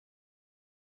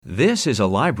This is a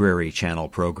Library Channel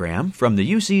program from the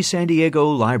UC San Diego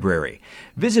Library.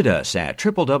 Visit us at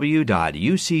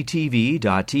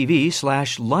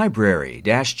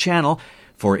www.uctv.tv/library-channel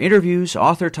for interviews,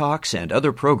 author talks, and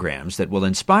other programs that will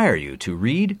inspire you to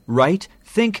read, write,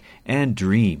 think, and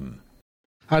dream.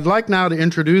 I'd like now to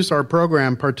introduce our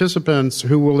program participants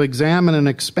who will examine and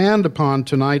expand upon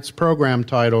tonight's program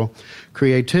title,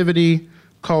 Creativity,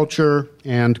 Culture,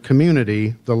 and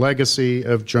Community, The Legacy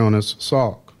of Jonas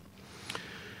Salk.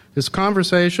 This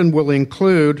conversation will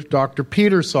include Dr.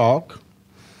 Peter Salk,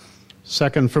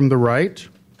 second from the right.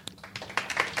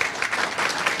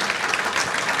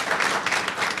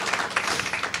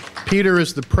 Peter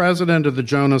is the president of the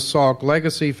Jonas Salk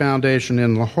Legacy Foundation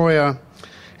in La Jolla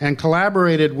and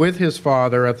collaborated with his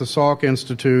father at the Salk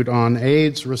Institute on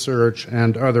AIDS research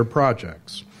and other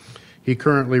projects. He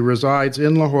currently resides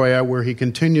in La Jolla, where he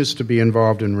continues to be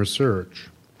involved in research.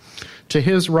 To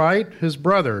his right, his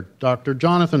brother, Dr.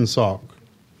 Jonathan Salk.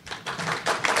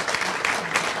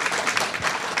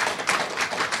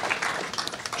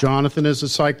 Jonathan is a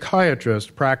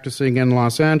psychiatrist practicing in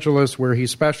Los Angeles, where he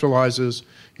specializes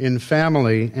in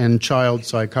family and child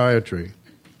psychiatry.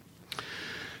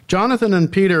 Jonathan and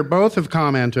Peter both have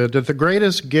commented that the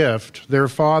greatest gift their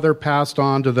father passed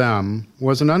on to them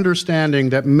was an understanding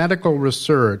that medical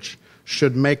research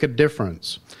should make a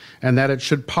difference and that it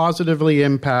should positively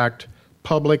impact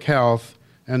public health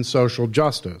and social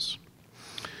justice.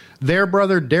 Their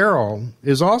brother Daryl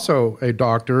is also a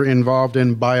doctor involved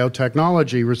in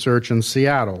biotechnology research in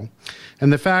Seattle,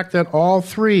 and the fact that all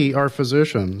three are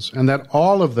physicians and that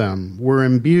all of them were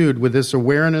imbued with this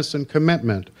awareness and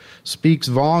commitment speaks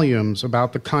volumes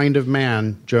about the kind of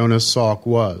man Jonas Salk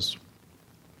was.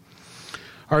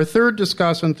 Our third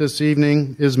discussant this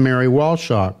evening is Mary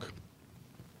Walshock.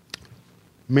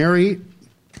 Mary,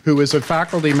 who is a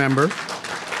faculty member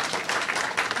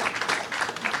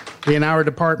in our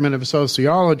Department of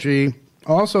Sociology,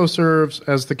 also serves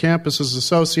as the campus's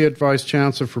Associate Vice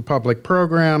Chancellor for Public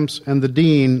Programs and the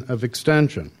Dean of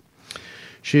Extension.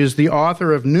 She is the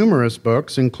author of numerous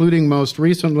books, including most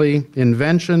recently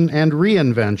Invention and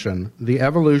Reinvention, The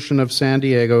Evolution of San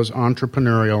Diego's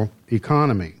Entrepreneurial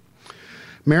Economy.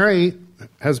 Mary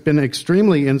has been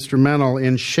extremely instrumental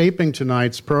in shaping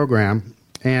tonight's program,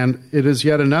 and it is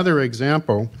yet another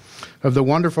example of the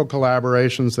wonderful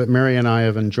collaborations that Mary and I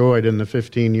have enjoyed in the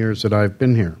 15 years that I've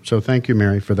been here. So thank you,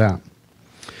 Mary, for that.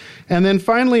 And then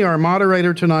finally, our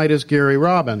moderator tonight is Gary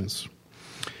Robbins.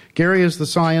 Gary is the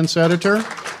science editor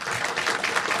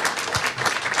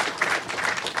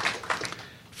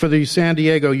for the San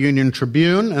Diego Union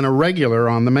Tribune and a regular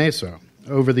on the Mesa.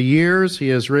 Over the years, he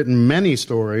has written many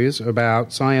stories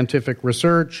about scientific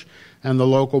research and the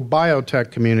local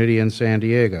biotech community in San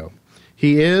Diego.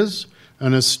 He is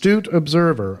an astute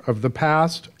observer of the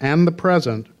past and the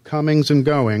present comings and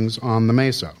goings on the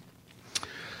Mesa.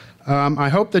 I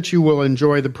hope that you will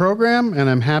enjoy the program, and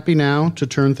I'm happy now to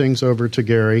turn things over to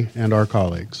Gary and our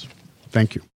colleagues.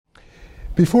 Thank you.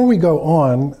 Before we go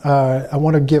on, I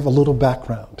want to give a little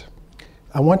background.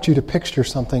 I want you to picture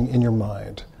something in your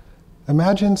mind.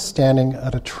 Imagine standing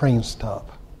at a train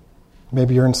stop.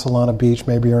 Maybe you're in Solana Beach,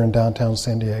 maybe you're in downtown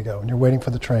San Diego, and you're waiting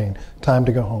for the train, time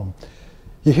to go home.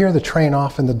 You hear the train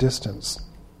off in the distance,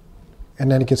 and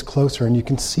then it gets closer, and you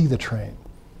can see the train.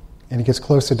 And it gets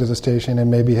closer to the station, and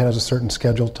maybe it has a certain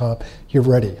scheduled stop. You're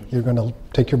ready. You're going to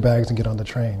take your bags and get on the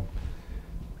train.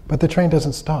 But the train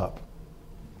doesn't stop.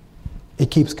 It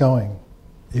keeps going.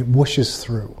 It whooshes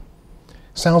through.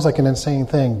 Sounds like an insane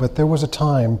thing, but there was a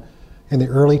time in the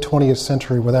early 20th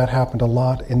century where that happened a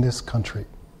lot in this country.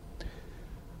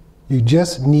 You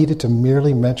just needed to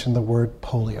merely mention the word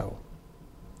polio.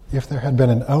 If there had been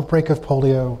an outbreak of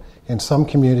polio in some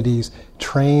communities,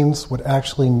 trains would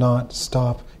actually not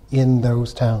stop in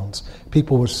those towns.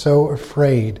 People were so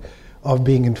afraid of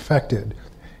being infected.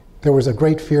 There was a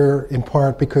great fear, in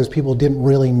part because people didn't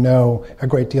really know a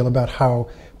great deal about how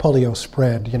polio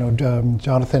spread. You know,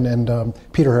 Jonathan and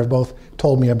Peter have both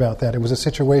told me about that. It was a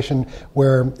situation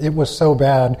where it was so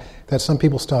bad that some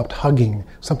people stopped hugging,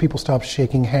 some people stopped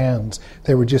shaking hands.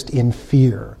 They were just in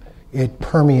fear. It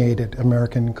permeated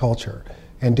American culture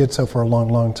and did so for a long,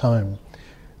 long time.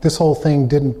 This whole thing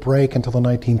didn't break until the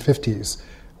 1950s,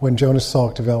 when Jonas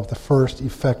Salk developed the first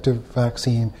effective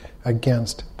vaccine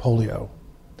against polio.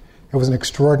 It was an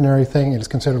extraordinary thing. It is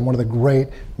considered one of the great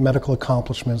medical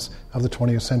accomplishments of the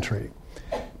 20th century.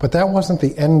 But that wasn't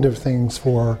the end of things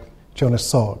for Jonas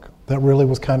Salk. That really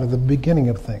was kind of the beginning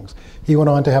of things. He went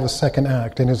on to have a second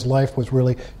act, and his life was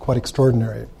really quite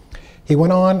extraordinary. He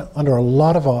went on, under a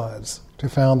lot of odds, to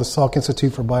found the Salk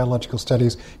Institute for Biological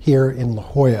Studies here in La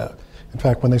Jolla. In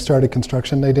fact, when they started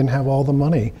construction, they didn't have all the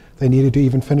money they needed to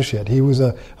even finish it. He was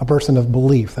a person of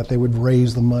belief that they would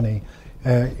raise the money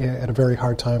at a very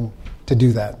hard time to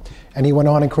do that. And he went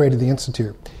on and created the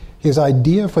Institute. His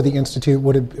idea for the Institute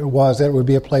was that it would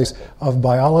be a place of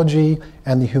biology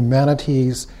and the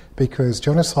humanities, because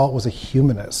Jonas Salk was a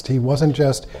humanist. He wasn't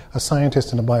just a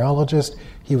scientist and a biologist,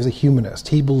 he was a humanist.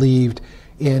 He believed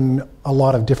in a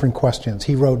lot of different questions.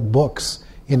 He wrote books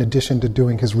in addition to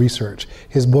doing his research.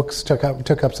 His books took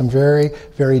up some very,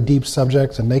 very deep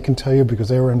subjects, and they can tell you because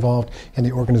they were involved in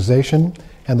the organization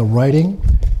and the writing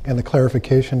and the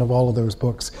clarification of all of those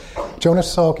books.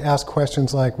 Jonas Salk asked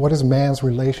questions like, what is man's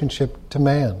relationship to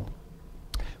man?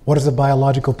 What is the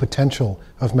biological potential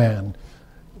of man?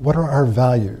 What are our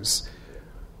values?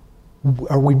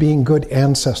 Are we being good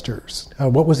ancestors?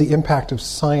 What was the impact of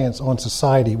science on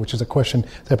society, which is a question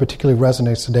that particularly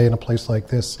resonates today in a place like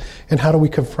this? And how do we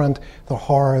confront the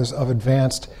horrors of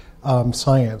advanced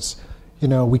science? You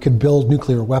know, we could build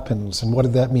nuclear weapons, and what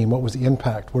did that mean? What was the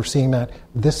impact? We're seeing that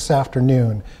this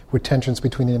afternoon with tensions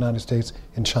between the United States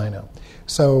and China.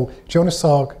 So Jonas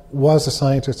Salk was a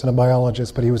scientist and a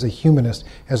biologist, but he was a humanist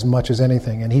as much as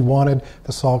anything, and he wanted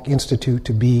the Salk Institute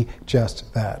to be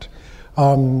just that.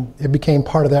 It became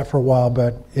part of that for a while,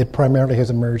 but it primarily has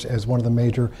emerged as one of the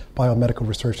major biomedical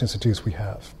research institutes we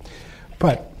have.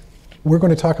 But we're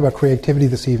going to talk about creativity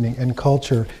this evening and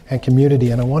culture and community,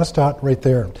 and I want to start right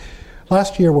there.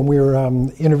 Last year, when we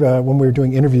were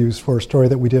doing interviews for a story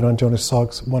that we did on Jonas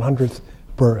Salk's 100th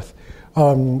birth,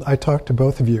 I talked to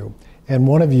both of you, and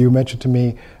one of you mentioned to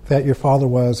me that your father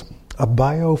was a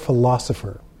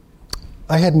biophilosopher.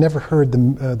 I had never heard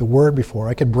the word before.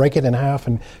 I could break it in half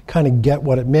and kind of get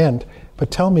what it meant, but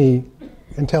tell me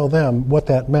and tell them what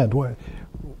that meant.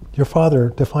 Your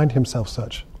father defined himself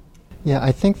such. Yeah,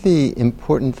 I think the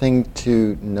important thing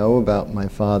to know about my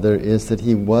father is that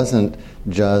he wasn't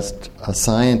just a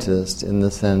scientist in the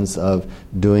sense of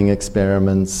doing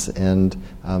experiments and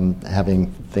having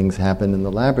things happen in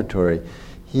the laboratory.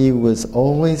 He was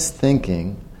always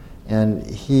thinking, and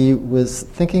he was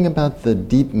thinking about the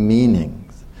deep meanings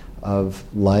of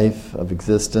life, of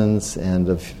existence, and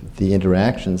of the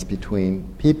interactions between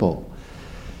people.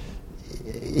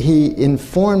 He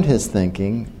informed his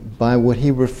thinking by what he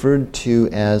referred to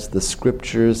as the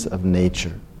scriptures of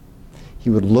nature. He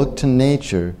would look to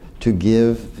nature to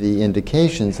give the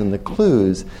indications and the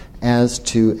clues as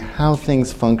to how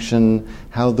things function,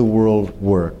 how the world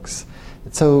works.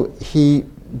 So he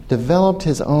developed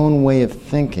his own way of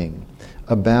thinking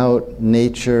about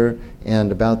nature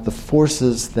and about the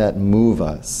forces that move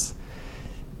us.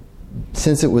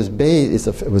 Since it was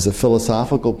a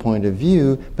philosophical point of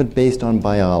view, but based on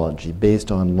biology,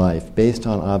 based on life, based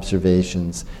on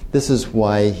observations, this is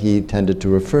why he tended to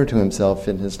refer to himself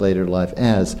in his later life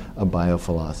as a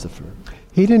biophilosopher.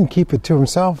 He didn't keep it to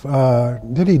himself,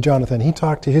 did he, Jonathan? He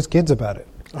talked to his kids about it.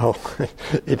 Oh,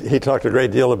 he talked a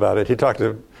great deal about it. He talked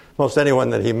to most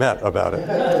anyone that he met about it.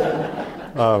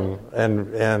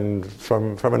 And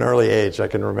from an early age, I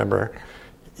can remember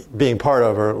being part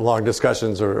of long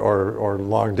discussions or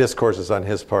long discourses on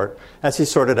his part as he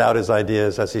sorted out his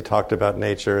ideas, as he talked about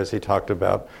nature, as he talked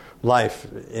about life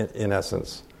in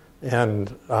essence.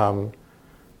 And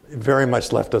very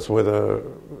much left us with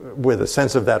a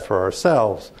sense of that for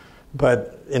ourselves.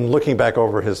 But in looking back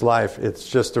over his life, it's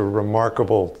just a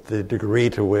remarkable the degree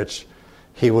to which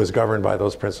he was governed by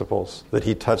those principles, that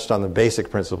he touched on the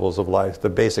basic principles of life, the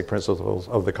basic principles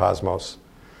of the cosmos.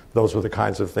 Those were the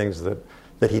kinds of things that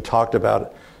he talked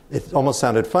about. It almost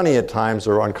sounded funny at times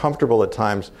or uncomfortable at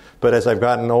times, but as I've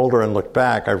gotten older and looked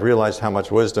back, I've realized how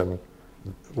much wisdom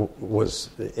was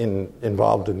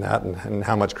involved in that and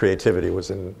how much creativity was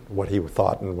in what he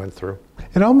thought and went through.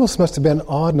 It almost must have been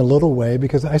odd in a little way,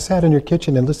 because I sat in your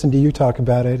kitchen and listened to you talk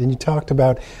about it, and you talked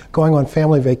about going on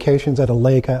family vacations at a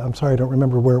lake. I'm sorry, I don't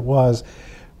remember where it was.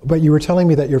 But you were telling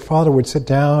me that your father would sit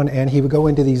down and he would go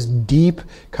into these deep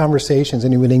conversations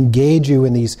and he would engage you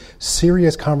in these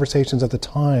serious conversations at the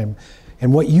time.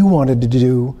 And what you wanted to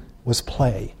do was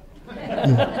play.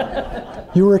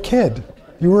 You were a kid.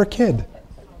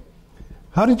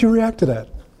 How did you react to that?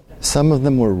 Some of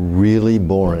them were really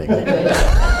boring.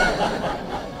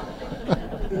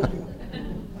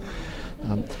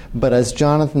 But as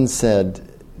Jonathan said,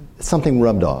 something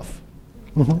rubbed off.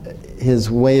 Mm-hmm. His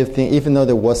way of thinking, even though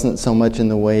there wasn't so much in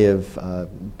the way of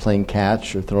playing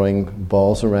catch or throwing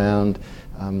balls around,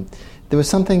 there was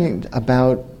something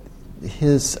about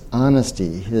his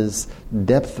honesty, his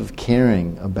depth of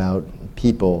caring about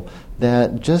people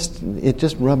that it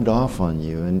just rubbed off on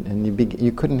you, and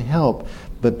you couldn't help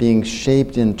but being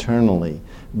shaped internally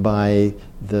by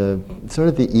the sort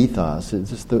of the ethos, it's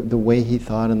just the way he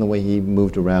thought and the way he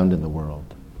moved around in the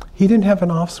world. He didn't have an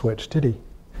off switch, did he?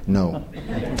 No.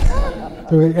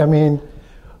 I mean,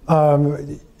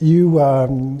 you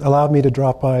allowed me to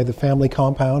drop by the family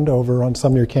compound over on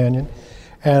Sumner Canyon,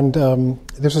 and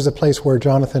this was a place where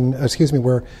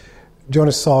where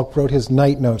Jonas Salk wrote his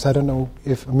night notes. I don't know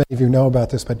if many of you know about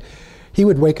this, but he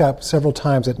would wake up several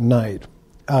times at night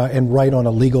and write on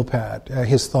a legal pad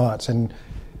his thoughts. And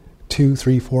 2,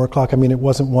 3, 4 o'clock, I mean, it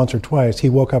wasn't once or twice. He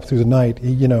woke up through the night,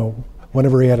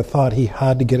 whenever he had a thought, he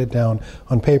had to get it down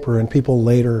on paper, and people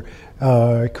later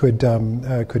could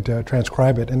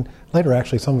transcribe it. And later,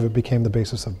 actually, some of it became the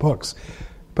basis of books.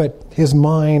 But his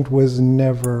mind was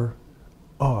never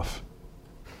off.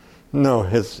 No,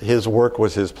 his work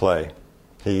was his play.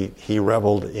 He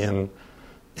reveled in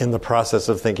the process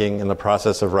of thinking, in the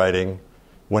process of writing.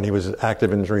 When he was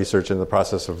active in research, in the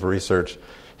process of research,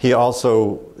 he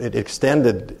also it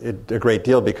extended it a great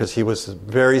deal because he was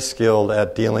very skilled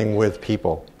at dealing with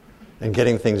people and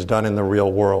getting things done in the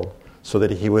real world. So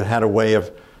that he had a way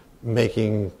of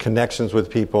making connections with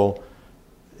people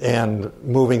and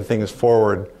moving things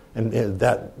forward. And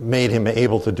that made him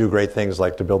able to do great things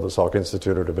like to build the Salk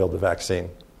Institute or to build the vaccine.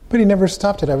 But he never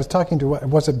stopped it. I was talking to,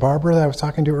 was it Barbara that I was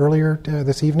talking to earlier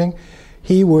this evening?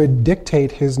 He would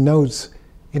dictate his notes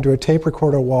into a tape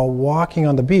recorder while walking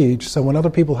on the beach, so when other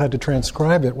people had to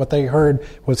transcribe it, what they heard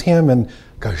was him and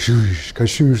kashoosh,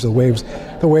 kashoosh,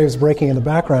 the waves breaking in the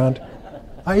background.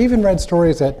 I even read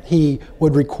stories that he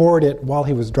would record it while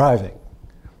he was driving.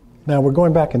 Now, we're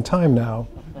going back in time now.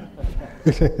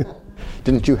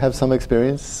 Didn't you have some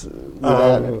experience with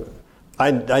that?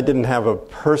 I didn't have a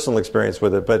personal experience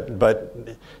with it,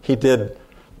 but he did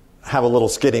have a little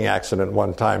skidding accident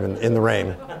one time in the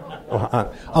rain.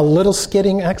 A little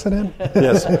skidding accident?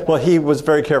 Yes. Well, he was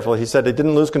very careful. He said he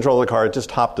didn't lose control of the car, it just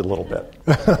hopped a little bit.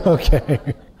 Okay.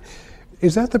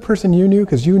 Is that the person you knew?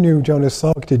 Because you knew Jonas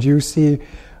Salk. Did you see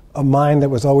a mind that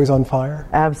was always on fire?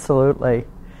 Absolutely.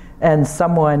 And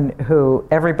someone who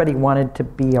everybody wanted to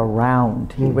be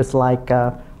around. He was like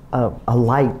a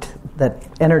light that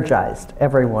energized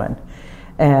everyone.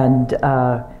 And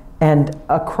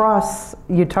across,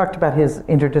 you talked about his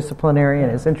interdisciplinary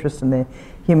and his interest in the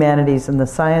humanities and the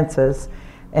sciences,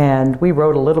 and we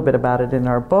wrote a little bit about it in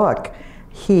our book.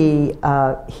 He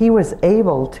was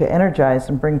able to energize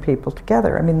and bring people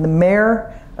together. I mean, the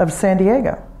mayor of San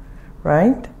Diego,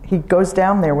 right? He goes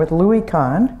down there with Louis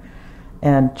Kahn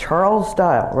and Charles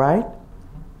Dial, right?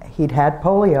 He'd had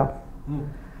polio.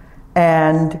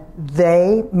 And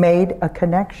they made a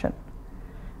connection.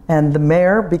 And the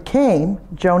mayor became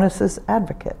Jonas's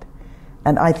advocate.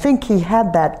 And I think he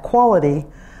had that quality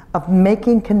of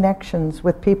making connections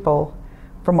with people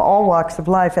from all walks of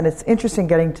life. And it's interesting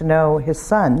getting to know his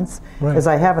sons, right, as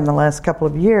I have in the last couple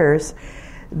of years,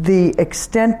 the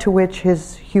extent to which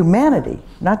his humanity,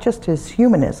 not just his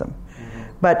humanism,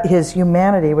 but his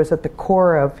humanity was at the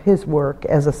core of his work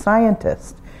as a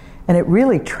scientist. And it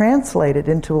really translated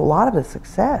into a lot of the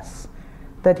success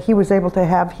that he was able to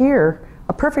have here.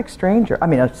 A perfect stranger, a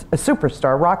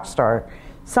superstar, rock star,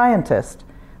 scientist,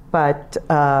 but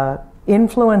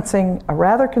influencing a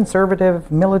rather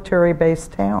conservative,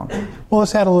 military-based town. Well,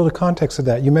 let's add a little context to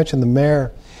that. You mentioned the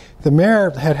mayor. The mayor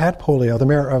had polio, the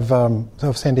mayor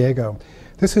of San Diego.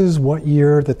 This is what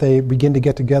year that they begin to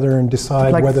get together and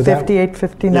decide like whether 58,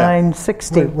 59,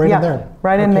 60. Right in there.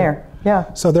 Right in there,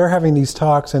 yeah. So they're having these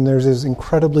talks, and there's this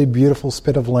incredibly beautiful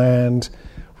spit of land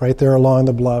right there along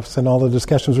the bluffs, and all the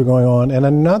discussions were going on. And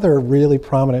another really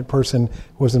prominent person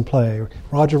was in play,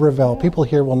 Roger Revelle. People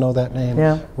here will know that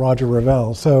name, Roger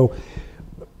Revelle. So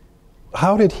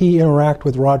how did he interact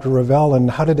with Roger Revelle,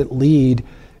 and how did it lead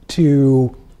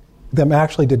to them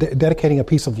actually dedicating a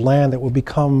piece of land that will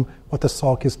become what the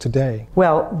Salk is today?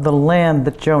 Well, the land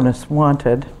that Jonas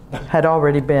wanted had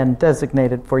already been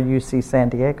designated for UC San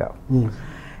Diego.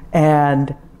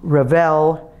 And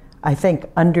Revelle, I think,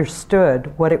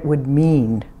 understood what it would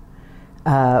mean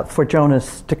for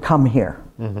Jonas to come here.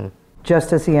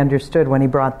 Just as he understood when he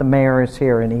brought the mayors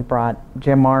here and he brought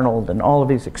Jim Arnold and all of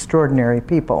these extraordinary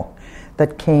people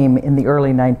that came in the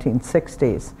early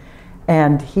 1960s.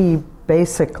 And he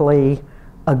basically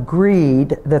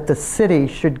agreed that the city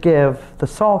should give the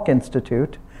Salk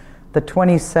Institute the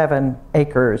 27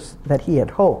 acres that he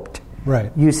had hoped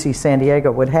UC San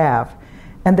Diego would have.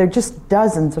 And there are just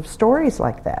dozens of stories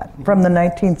like that from the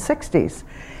 1960s.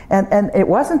 And it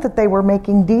wasn't that they were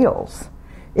making deals.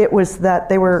 It was that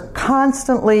they were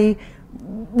constantly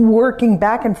working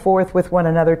back and forth with one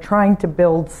another, trying to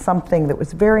build something that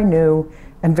was very new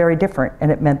and very different,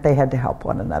 and it meant they had to help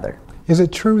one another. Is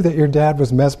it true that your dad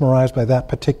was mesmerized by that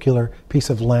particular piece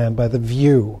of land, by the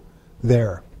view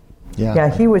there? Yeah,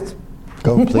 he was.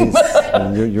 Go, please.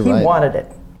 You're he right. wanted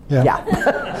it.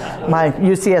 Yeah. My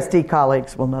UCSD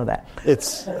colleagues will know that.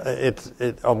 It's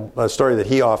a story that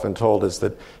he often told is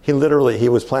that he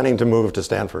was planning to move to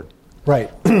Stanford.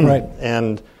 Right, right.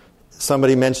 And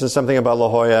somebody mentioned something about La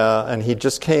Jolla, and he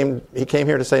came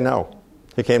here to say no.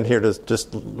 He came here to just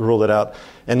rule it out.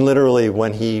 And literally,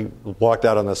 when he walked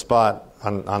out on the spot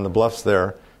on the bluffs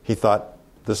there, he thought,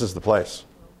 this is the place.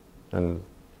 And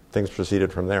things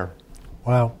proceeded from there.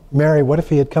 Wow. Mary, what if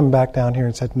he had come back down here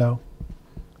and said no?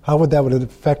 How would that have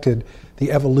affected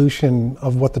the evolution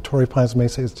of what the Torrey Pines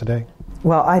Mesa is today?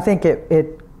 Well, I think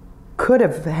it could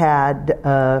have had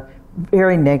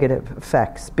very negative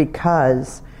effects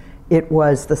because it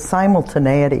was the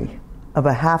simultaneity of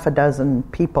a half a dozen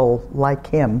people like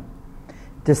him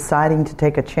deciding to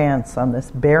take a chance on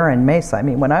this barren mesa. I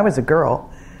mean, when I was a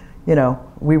girl,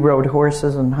 we rode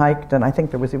horses and hiked, and I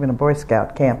think there was even a Boy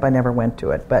Scout camp. I never went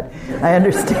to it, but I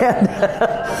understand.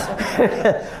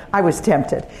 I was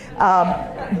tempted.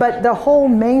 But the whole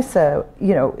mesa,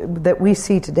 that we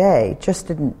see today just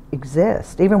didn't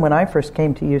exist. Even when I first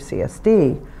came to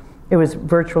UCSD, it was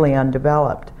virtually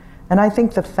undeveloped. And I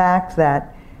think the fact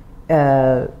that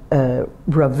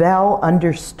Revell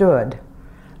understood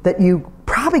that you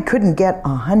probably couldn't get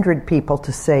 100 people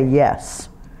to say yes.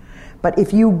 But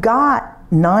if you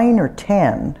got 9 or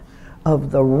 10 of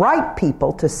the right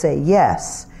people to say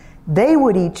yes, they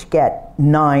would each get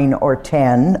 9 or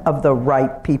 10 of the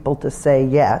right people to say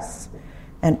yes.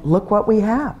 And look what we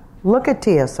have. Look at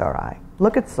TSRI.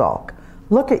 Look at Salk.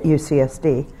 Look at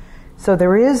UCSD. So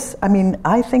there is,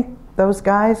 I think those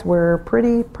guys were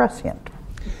pretty prescient.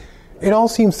 It all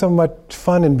seems so much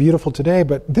fun and beautiful today,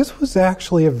 but this was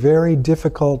actually a very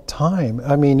difficult time.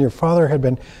 I mean, your father had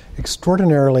been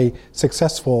extraordinarily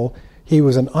successful. He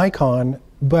was an icon,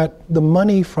 but the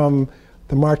money from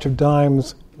the March of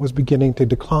Dimes was beginning to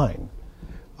decline.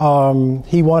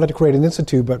 He wanted to create an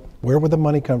institute, but where would the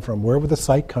money come from? Where would the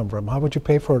site come from? How would you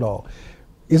pay for it all?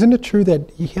 Isn't it true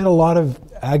that he had a lot of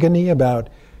agony about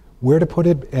where to put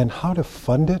it and how to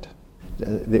fund it?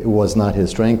 It was not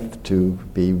his strength to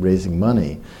be raising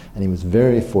money, and he was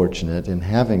very fortunate in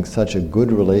having such a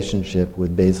good relationship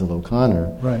with Basil O'Connor,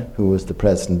 right, who was the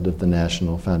president of the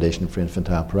National Foundation for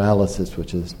Infantile Paralysis,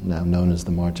 which is now known as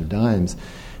the March of Dimes.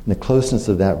 And the closeness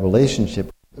of that relationship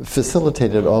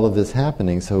facilitated all of this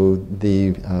happening, so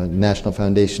the National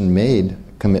Foundation made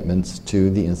commitments to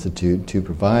the Institute to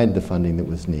provide the funding that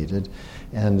was needed.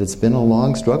 And it's been a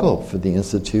long struggle for the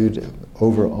Institute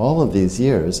over all of these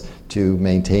years to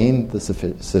maintain the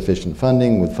sufficient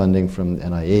funding, with funding from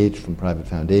NIH, from private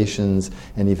foundations,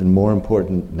 and even more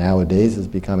important nowadays is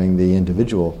becoming the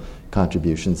individual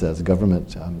contributions as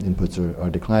government inputs are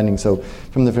declining. So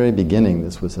from the very beginning,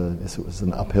 this was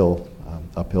an uphill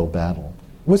battle.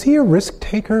 Was he a risk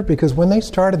taker? Because when they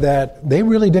started that, they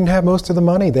really didn't have most of the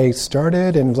money. They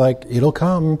started and it was like, it'll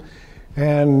come.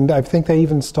 And I think they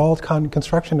even stalled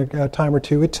construction a time or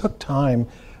two. It took time.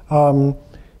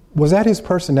 Was that his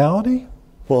personality?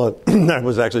 Well, I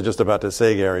was actually just about to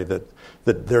say, Gary, that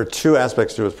there are two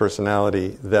aspects to his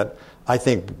personality that I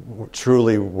think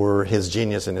truly were his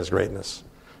genius and his greatness.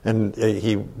 And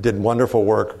he did wonderful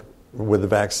work with the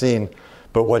vaccine,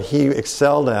 but what he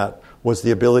excelled at was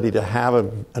the ability to have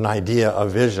an idea, a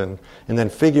vision, and then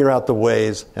figure out the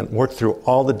ways and work through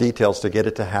all the details to get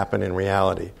it to happen in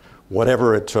reality,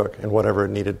 whatever it took and whatever it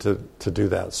needed to do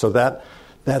that. So that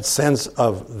sense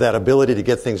of that ability to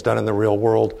get things done in the real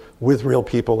world with real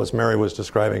people, as Mary was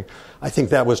describing, I think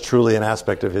that was truly an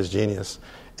aspect of his genius.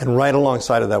 And right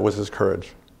alongside of that was his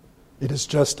courage. It is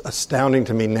just astounding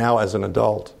to me now as an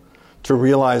adult to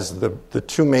realize the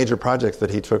two major projects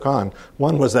that he took on.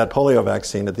 One was that polio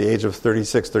vaccine at the age of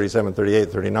 36, 37,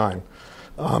 38, 39.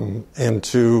 And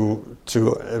to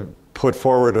put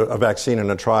forward a vaccine in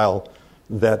a trial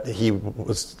that he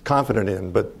was confident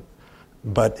in,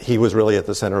 but he was really at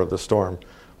the center of the storm.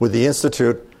 With the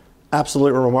Institute,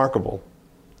 absolutely remarkable.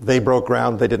 They broke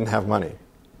ground, they didn't have money.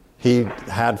 He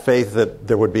had faith that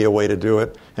there would be a way to do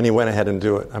it, and he went ahead and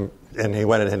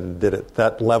did it.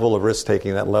 That level of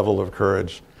risk-taking, that level of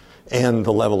courage, and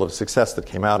the level of success that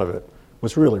came out of it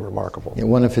was really remarkable. Yeah,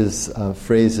 one of his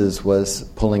phrases was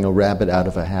pulling a rabbit out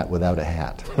of a hat without a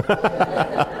hat.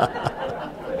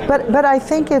 But I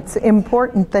think it's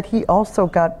important that he also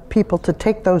got people to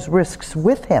take those risks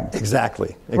with him.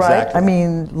 Exactly. Right? I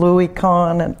mean, Louis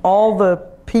Kahn and all the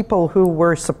people who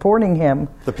were supporting him.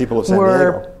 The people of San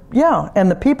Diego. Yeah, and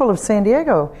the people of San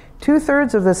Diego,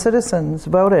 2/3 of the citizens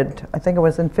voted, I think it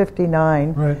was in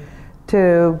 59, Right.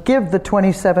 to give the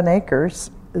 27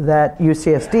 acres that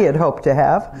UCSD had hoped to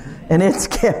have in its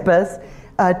campus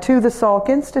to the Salk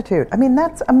Institute. I mean,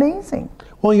 that's amazing.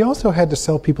 Well, he also had to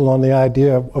sell people on the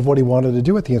idea of what he wanted to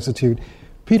do at the Institute.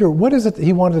 Peter, what is it that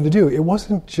he wanted to do? It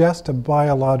wasn't just a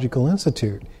biological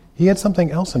institute. He had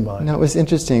something else in mind. Now, it was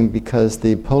interesting because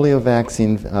the polio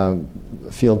vaccine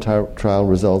field trial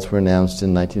results were announced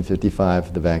in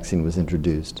 1955. The vaccine was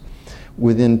introduced.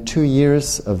 Within 2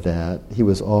 years of that, he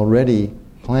was already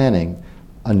planning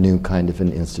a new kind of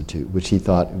an institute, which he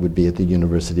thought would be at the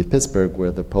University of Pittsburgh,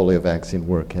 where the polio vaccine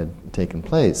work had taken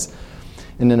place.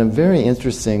 And in a very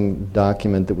interesting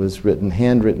document that was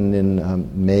handwritten in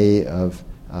May of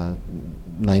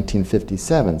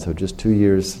 1957, so just 2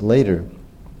 years later,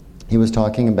 he was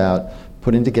talking about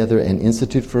putting together an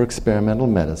Institute for Experimental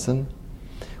Medicine,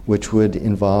 which would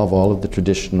involve all of the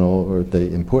traditional or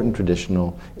the important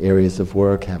traditional areas of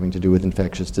work having to do with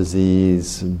infectious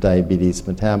disease, diabetes,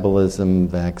 metabolism,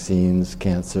 vaccines,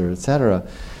 cancer, etc.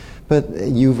 But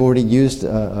you've already used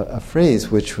a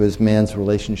phrase which was man's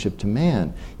relationship to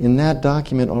man. In that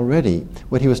document already,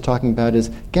 what he was talking about is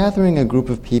gathering a group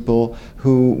of people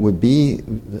who would be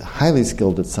highly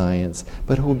skilled at science,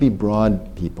 but who would be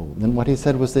broad people. And what he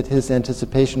said was that his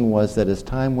anticipation was that as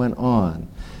time went on,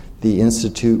 the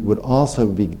Institute would also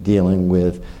be dealing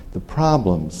with the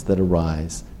problems that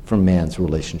arise from man's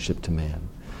relationship to man.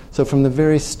 So from the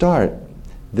very start,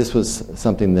 this was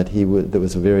something that that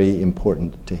was very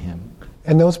important to him.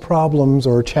 And those problems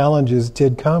or challenges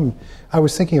did come. I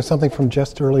was thinking of something from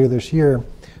just earlier this year.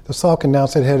 The Salk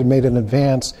announced it had made an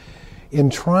advance in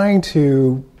trying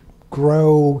to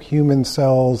grow human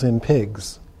cells in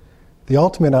pigs. The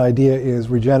ultimate idea is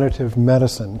regenerative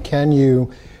medicine. Can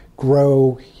you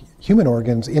grow human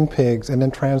organs in pigs and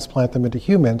then transplant them into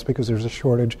humans because there's a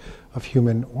shortage of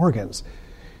human organs?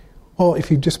 Well, if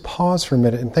you just pause for a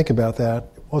minute and think about that,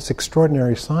 well, it's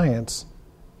extraordinary science,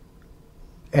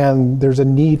 and there's a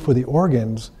need for the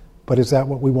organs, but is that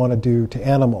what we want to do to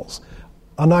animals?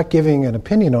 I'm not giving an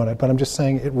opinion on it, but I'm just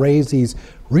saying it raised these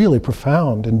really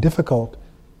profound and difficult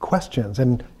questions,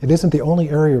 and it isn't the only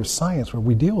area of science where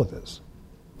we deal with this.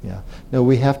 Yeah. No,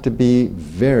 we have to be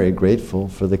very grateful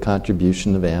for the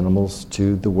contribution of animals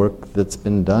to the work that's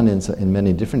been done in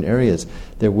many different areas.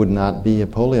 There would not be a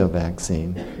polio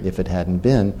vaccine if it hadn't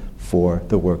been for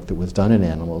the work that was done in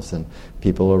animals. And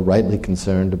people are rightly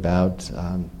concerned about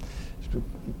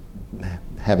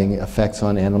having effects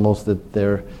on animals that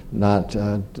they're not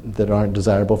that aren't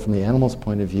desirable from the animal's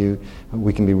point of view.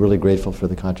 We can be really grateful for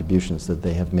the contributions that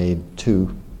they have made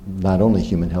to not only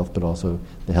human health, but also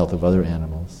the health of other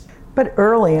animals. But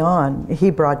early on,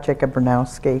 he brought Jacob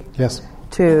Bronowski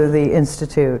to the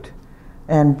Institute.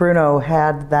 And Bruno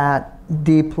had that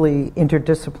deeply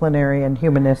interdisciplinary and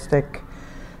humanistic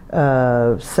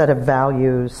set of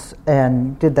values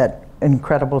and did that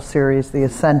incredible series, The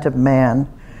Ascent of Man,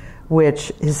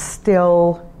 which is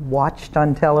still watched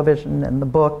on television, and the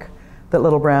book that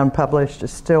Little Brown published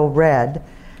is still read.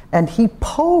 And he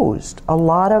posed a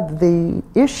lot of the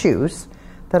issues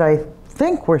that I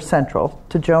think were central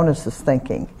to Jonas's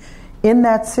thinking in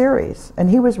that series. And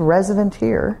he was resident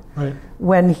here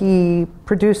when he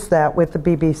produced that with the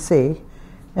BBC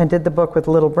and did the book with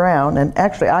Little Brown. And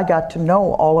actually, I got to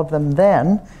know all of them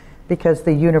then because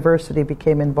the university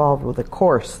became involved with a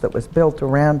course that was built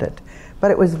around it. But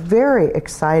it was very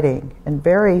exciting and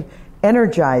very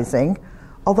energizing,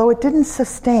 although it didn't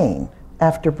sustain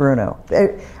after Bruno.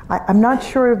 I'm not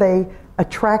sure they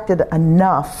attracted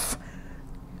enough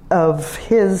of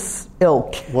his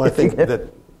ilk. Well, I think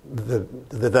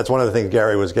that's one of the things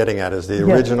Gary was getting at, is the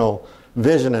original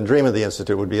vision and dream of the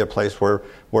Institute would be a place where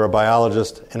a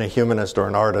biologist and a humanist or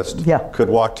an artist could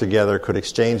walk together, could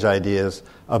exchange ideas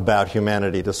about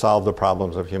humanity to solve the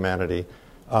problems of humanity,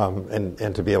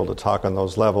 and to be able to talk on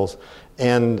those levels.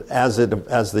 And as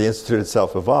the Institute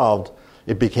itself evolved,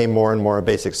 it became more and more a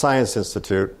basic science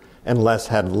institute and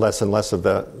had less and less of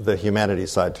the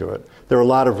humanities side to it. There are a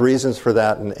lot of reasons for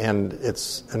that, and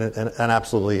it's an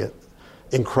absolutely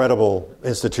incredible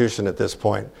institution at this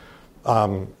point,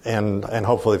 and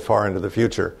hopefully far into the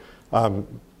future.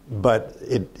 But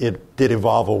it did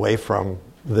evolve away from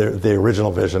the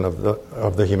original vision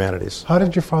of the humanities. How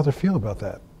did your father feel about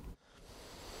that?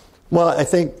 Well, I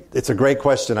think it's a great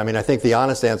question. I mean, I think the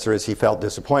honest answer is he felt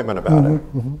disappointment about it.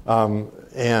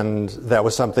 And that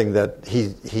was something that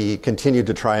he continued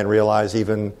to try and realize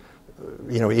even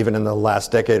in the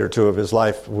last decade or two of his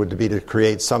life, would be to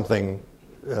create something,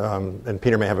 and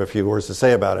Peter may have a few words to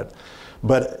say about it.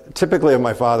 But typically of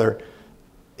my father,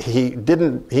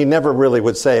 he never really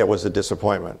would say it was a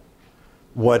disappointment.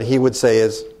 What he would say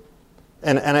is,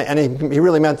 and he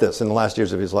really meant this in the last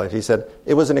years of his life, he said,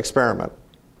 it was an experiment.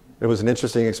 It was an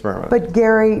interesting experiment. But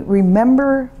Gary,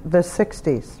 remember the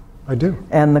 60s? I do.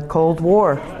 And the Cold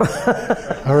War.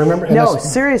 I remember. No,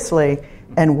 seriously.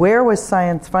 And where was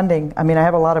science funding? I mean, I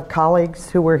have a lot of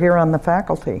colleagues who were here on the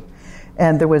faculty.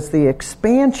 And there was the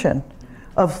expansion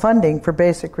of funding for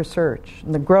basic research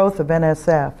and the growth of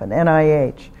NSF and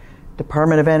NIH,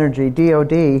 Department of Energy,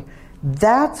 DOD.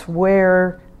 That's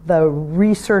where the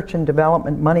research and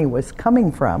development money was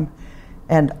coming from.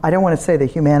 And I don't want to say the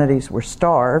humanities were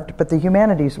starved, but the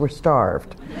humanities were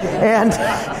starved.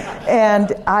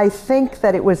 And I think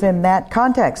that it was in that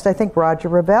context. I think Roger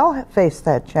Revelle faced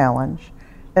that challenge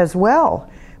as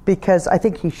well, because I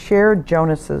think he shared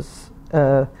Jonas's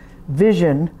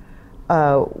vision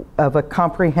of a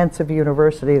comprehensive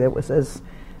university that was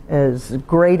as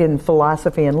great in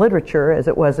philosophy and literature as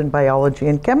it was in biology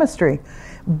and chemistry.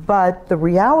 But the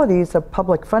realities of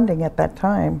public funding at that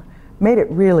time made it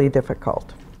really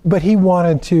difficult. But he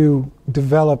wanted to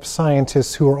develop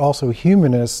scientists who are also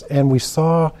humanists, and we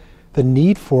saw the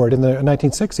need for it in the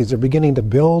 1960s. They're beginning to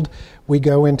build. We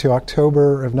go into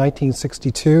October of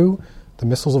 1962, the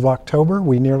missiles of October.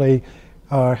 We nearly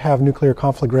have nuclear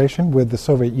conflagration with the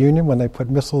Soviet Union when they put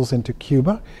missiles into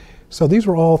Cuba. So these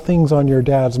were all things on your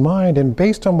dad's mind, and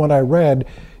based on what I read,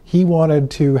 he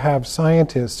wanted to have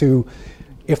scientists who,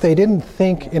 if they didn't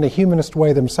think in a humanist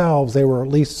way themselves, they were at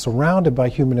least surrounded by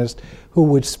humanists who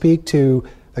would speak to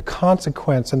the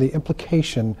consequence and the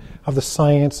implication of the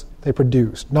science they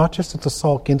produced, not just at the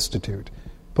Salk Institute,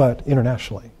 but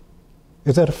internationally.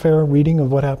 Is that a fair reading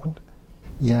of what happened?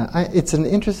 Yeah, it's an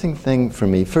interesting thing for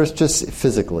me. First, just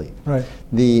physically. Right.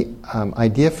 The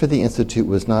idea for the Institute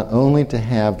was not only to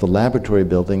have the laboratory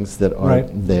buildings that are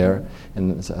there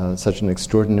and such an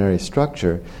extraordinary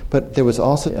structure, but there was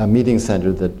also a meeting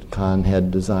center that Kahn had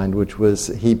designed, which was,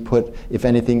 he put, if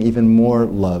anything, even more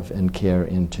love and care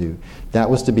into.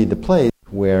 That was to be the place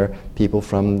where people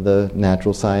from the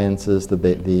natural sciences,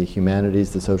 the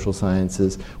humanities, the social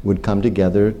sciences would come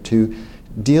together to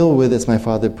deal with, as my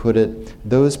father put it,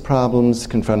 those problems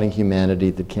confronting humanity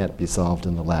that can't be solved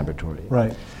in the laboratory.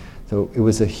 Right. So it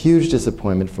was a huge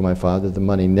disappointment for my father. The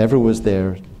money never was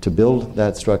there to build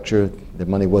that structure. The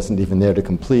money wasn't even there to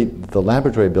complete the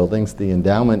laboratory buildings. The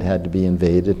endowment had to be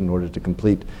invaded in order to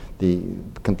complete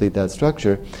that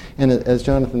structure. And as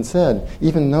Jonathan said,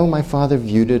 even though my father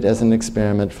viewed it as an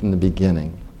experiment from the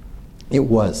beginning, it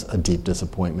was a deep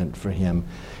disappointment for him.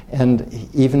 And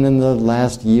even in the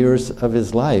last years of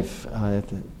his life,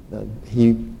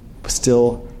 he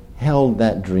still held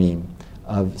that dream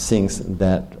of seeing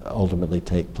that ultimately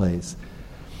take place.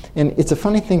 And it's a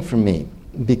funny thing for me,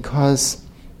 because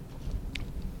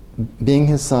being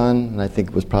his son, and I think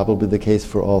it was probably the case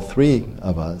for all three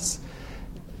of us,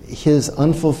 his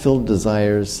unfulfilled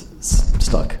desires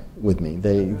stuck with me.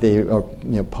 They are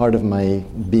part of my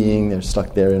being. They're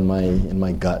stuck there in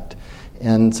my gut.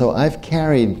 And so I've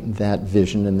carried that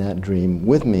vision and that dream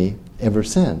with me ever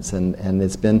since. And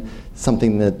it's been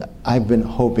something that I've been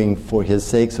hoping, for his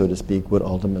sake, so to speak, would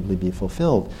ultimately be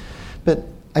fulfilled. But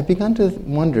I've begun to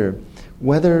wonder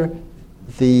whether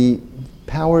the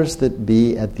powers that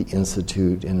be at the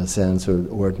Institute, in a sense,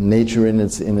 or nature in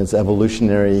its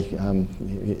evolutionary,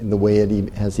 in the way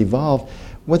it has evolved,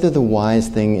 whether the wise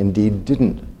thing indeed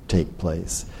didn't take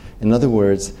place. In other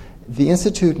words, the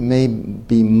Institute may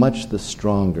be much the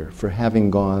stronger for having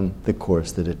gone the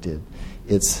course that it did.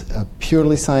 It's a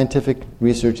purely scientific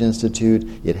research institute.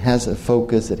 It has a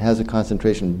focus. It has a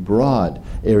concentration, broad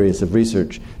areas of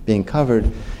research being covered.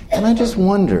 And I just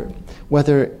wonder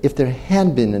whether, if there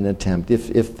had been an attempt,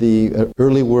 if the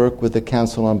early work with the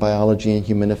Council on Biology and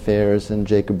Human Affairs and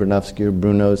Jacob Bronowski or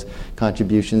Bruno's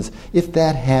contributions, if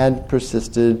that had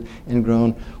persisted and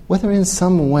grown, whether in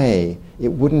some way it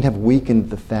wouldn't have weakened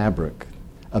the fabric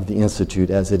of the Institute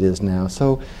as it is now.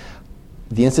 So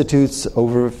the Institute's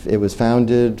it was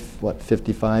founded,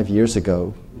 55 years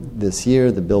ago this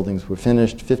year. The buildings were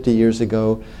finished 50 years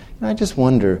ago. And I just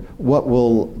wonder what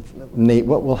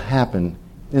will happen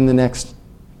in the next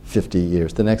 50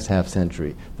 years, the next half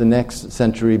century, the next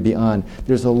century beyond.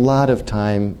 There's a lot of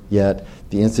time yet.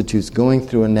 The Institute's going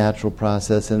through a natural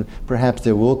process, and perhaps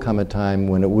there will come a time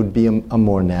when it would be a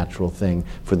more natural thing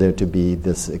for there to be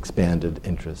this expanded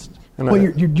interest. Well,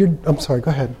 I'm sorry,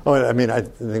 go ahead. Oh, I mean, I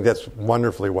think that's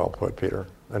wonderfully well put, Peter.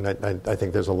 And I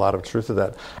think there's a lot of truth to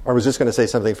that. I was just going to say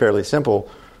something fairly simple,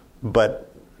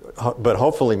 but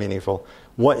hopefully meaningful.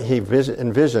 What he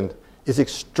envisioned is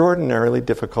extraordinarily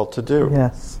difficult to do.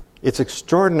 Yes. it's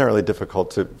extraordinarily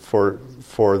difficult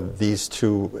for these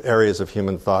two areas of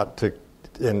human thought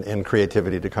and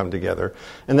creativity to come together.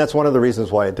 And that's one of the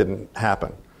reasons why it didn't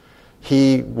happen.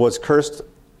 He was cursed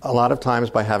a lot of times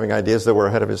by having ideas that were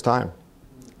ahead of his time.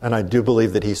 And I do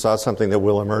believe that he saw something that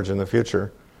will emerge in the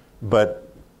future. But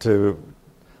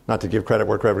not to give credit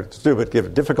where credit is due, but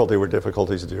give difficulty where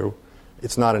difficulty is due,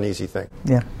 it's not an easy thing.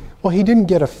 Yeah. Well, he didn't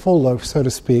get a full loaf, so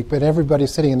to speak, but everybody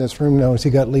sitting in this room knows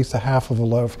he got at least a half of a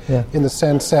loaf, in the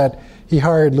sense that he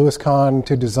hired Louis Kahn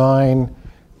to design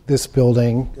this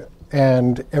building,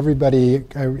 and everybody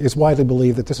is widely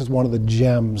believed that this is one of the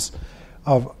gems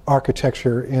of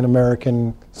architecture in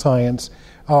American science.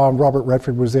 Robert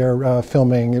Redford was there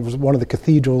filming. It was one of the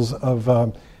cathedrals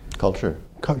of culture.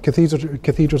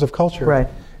 Cathedrals of culture. Right.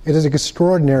 It is an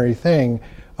extraordinary thing.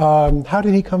 How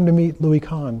did he come to meet Louis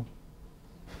Kahn?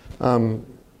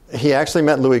 He actually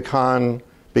met Louis Kahn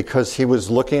because he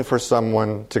was looking for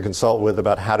someone to consult with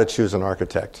about how to choose an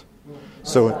architect.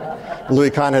 So Louis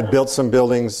Kahn had built some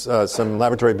buildings, some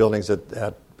laboratory buildings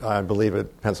at I believe,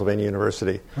 at Pennsylvania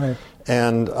University. Right.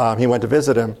 And he went to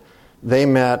visit him. They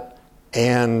met,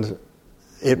 and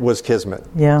it was kismet.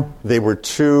 Yeah. They were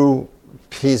two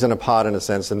peas in a pod, in a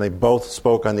sense, and they both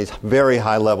spoke on these very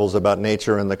high levels about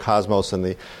nature and the cosmos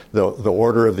and the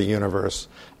order of the universe.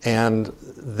 And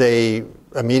they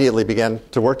immediately began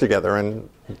to work together.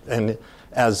 And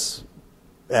as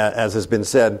has been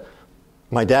said,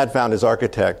 my dad found his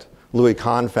architect. Louis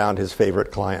Kahn found his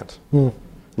favorite client.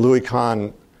 Louis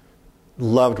Kahn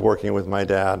loved working with my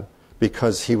dad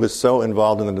because he was so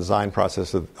involved in the design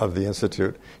process of the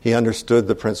Institute. He understood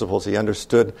the principles. He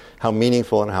understood how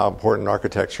meaningful and how important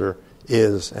architecture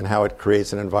is and how it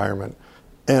creates an environment.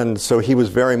 And so he was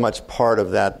very much part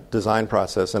of that design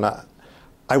process. And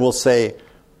I will say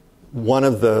one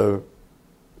of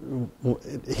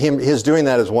his doing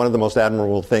that is one of the most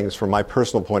admirable things from my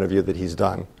personal point of view that he's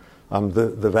done.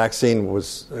 The vaccine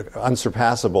was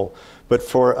unsurpassable. But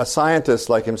for a scientist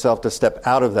like himself to step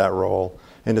out of that role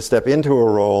and to step into a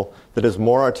role that is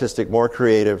more artistic, more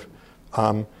creative,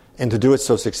 and to do it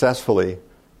so successfully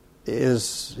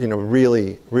is,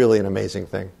 really, really an amazing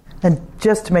thing. And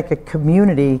just to make a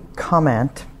community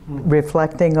comment,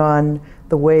 reflecting on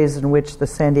the ways in which the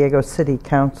San Diego City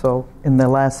Council in the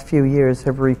last few years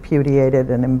have repudiated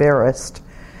and embarrassed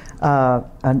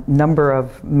a number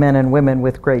of men and women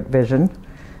with great vision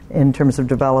in terms of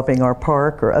developing our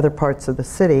park or other parts of the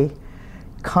city,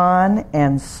 Kahn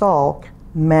and Salk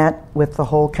met with the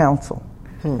whole council.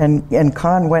 And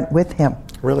Kahn went with him.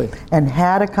 Really? And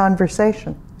had a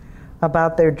conversation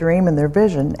about their dream and their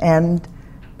vision, and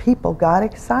people got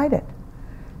excited.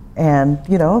 And,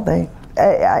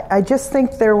 I just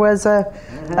think there was a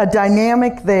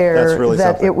dynamic there really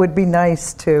that something. It would be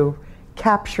nice to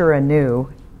capture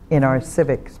anew in our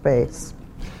civic space.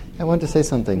 I want to say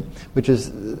something, which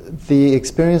is the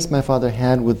experience my father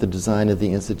had with the design of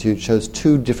the Institute shows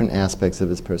two different aspects of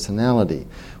his personality.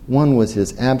 One was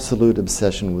his absolute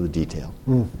obsession with detail.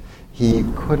 He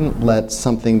couldn't let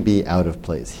something be out of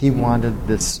place. He wanted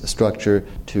this structure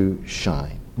to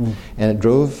shine. And it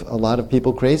drove a lot of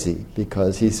people crazy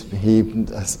because he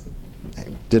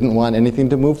didn't want anything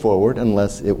to move forward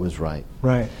unless it was right.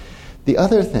 Right. The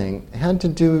other thing had to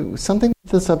do something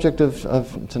with the subject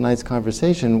of tonight's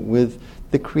conversation with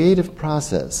the creative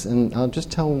process. And I'll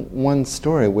just tell one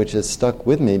story which has stuck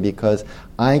with me because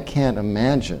I can't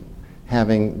imagine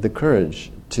having the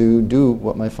courage to do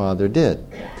what my father did.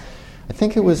 I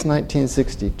think it was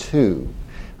 1962.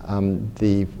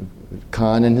 The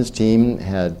Kahn and his team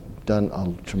had done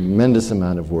a tremendous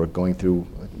amount of work going through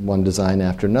one design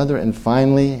after another, and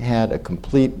finally had a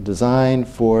complete design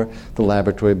for the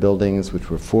laboratory buildings, which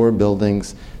were 4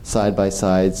 buildings side by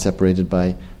side, separated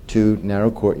by 2 narrow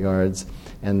courtyards.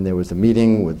 And there was a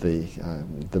meeting with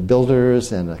the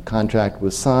builders, and a contract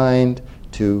was signed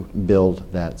to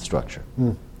build that structure.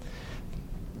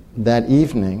 That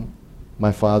evening,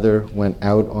 my father went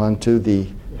out onto the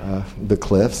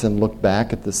cliffs and looked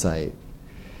back at the site,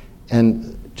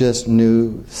 and just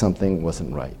knew something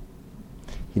wasn't right.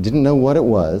 He didn't know what it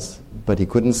was, but he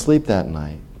couldn't sleep that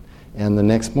night. And the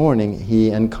next morning, he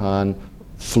and Kahn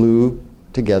flew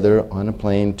together on a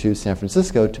plane to San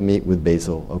Francisco to meet with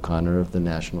Basil O'Connor of the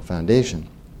National Foundation.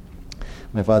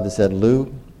 My father said,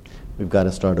 "Lou, we've got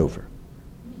to start over."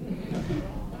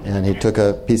 And he took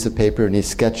a piece of paper and he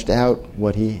sketched out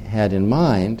what he had in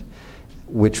mind,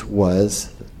 which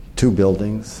was 2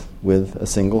 buildings with a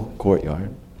single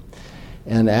courtyard.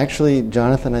 And actually,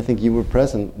 Jonathan, I think you were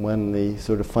present when the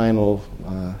sort of final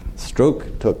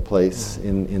stroke took place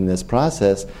in this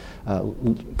process.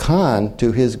 Kahn,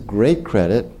 to his great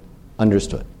credit,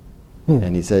 understood.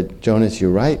 And he said, Jonas,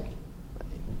 you're right.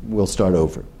 We'll start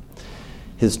over.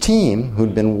 His team,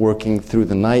 who'd been working through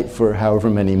the night for however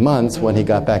many months, when he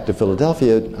got back to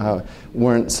Philadelphia,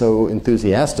 weren't so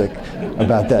enthusiastic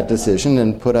about that decision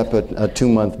and put up a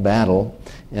 2-month battle.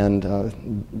 And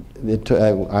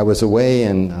I was away,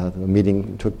 and the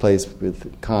meeting took place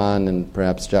with Kahn and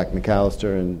perhaps Jack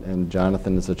McAllister, and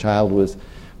Jonathan as a child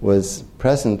was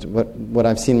present. What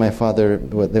I've seen my father,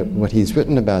 what he's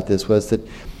written about this was that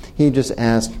he just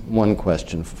asked one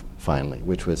question finally,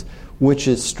 which was, which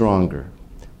is stronger,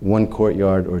 one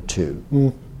courtyard or two?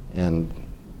 And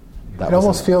that it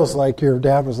almost feels like your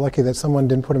dad was lucky that someone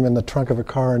didn't put him in the trunk of a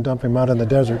car and dump him out in the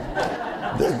desert.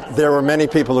 There were many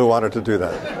people who wanted to do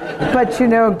that. But you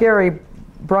know, Gary,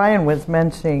 Brian was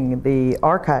mentioning the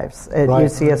archives at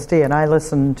UCSD, and I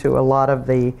listened to a lot of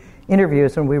the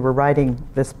interviews when we were writing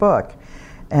this book.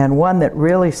 And one that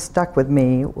really stuck with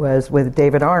me was with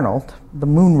David Arnold, the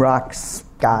Moon Rocks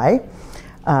guy,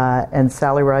 and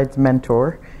Sally Ride's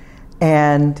mentor.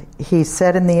 And he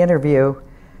said in the interview,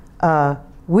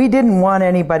 we didn't want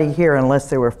anybody here unless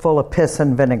they were full of piss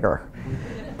and vinegar.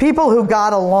 People who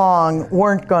got along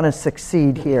weren't going to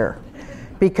succeed here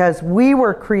because we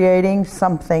were creating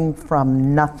something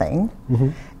from nothing.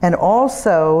 And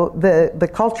also the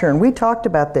culture, and we talked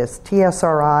about this,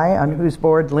 TSRI, on whose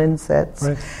board Lynn sits,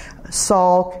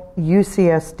 Salk,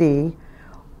 UCSD,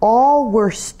 all were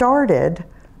started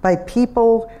by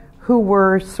people who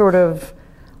were sort of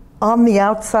on the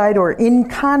outside or in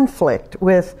conflict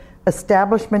with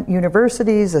establishment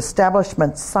universities,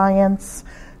 establishment science.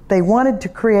 They wanted to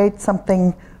create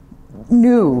something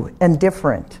new and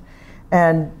different.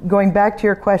 And going back to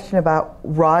your question about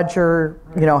Roger,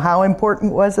 you know, how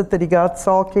important was it that he got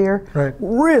Salk here? Right.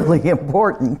 Really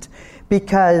important,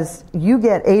 because you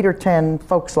get 8 or 10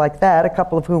 folks like that, a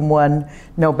couple of whom won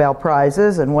Nobel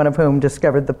Prizes and one of whom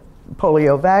discovered the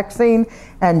polio vaccine,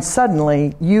 and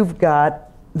suddenly you've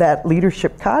got that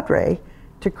leadership cadre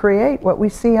to create what we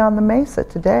see on the Mesa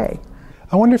today.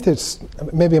 I wonder if this,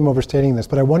 maybe I'm overstating this,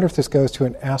 but I wonder if this goes to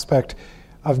an aspect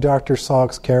of Dr.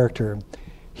 Salk's character.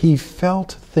 He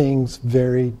felt things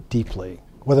very deeply,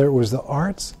 whether it was the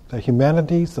arts, the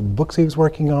humanities, the books he was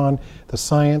working on, the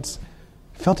science,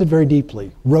 felt it very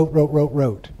deeply,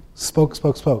 wrote,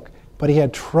 spoke, but he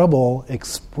had trouble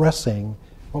expressing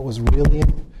what was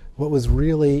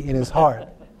really in his heart.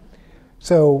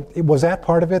 So was that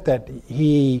part of it, that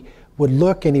he would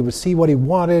look and he would see what he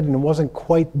wanted and it wasn't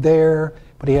quite there,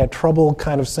 but he had trouble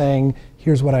kind of saying,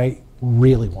 here's what I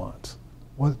really want?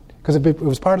 Because it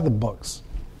was part of the books.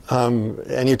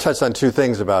 And you touched on two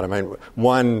things about him. I mean,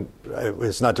 one,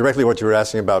 it's not directly what you were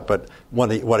asking about, but what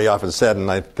he often said,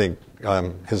 and I think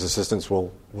his assistants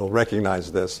will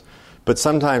recognize this, but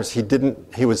sometimes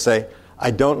he would say,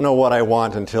 I don't know what I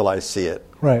want until I see it.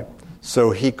 Right. So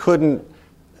he couldn't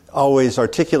always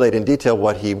articulate in detail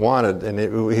what he wanted, and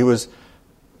he was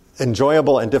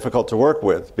enjoyable and difficult to work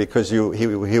with, because he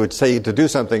would say to do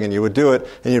something and you would do it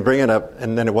and you'd bring it up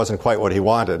and then it wasn't quite what he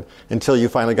wanted until you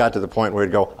finally got to the point where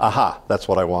he'd go, aha, that's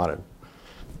what I wanted.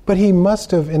 But he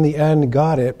must have in the end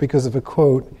got it because of a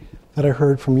quote that I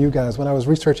heard from you guys when I was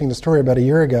researching the story about a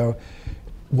year ago.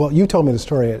 Well, you told me the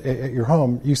story at your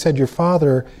home. You said your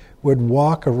father would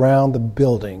walk around the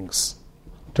buildings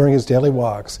during his daily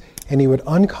walks and he would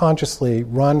unconsciously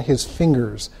run his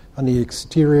fingers on the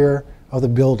exterior of the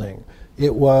building.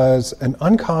 It was an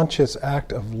unconscious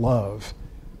act of love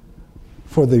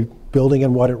for the building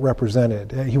and what it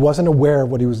represented. He wasn't aware of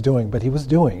what he was doing, but he was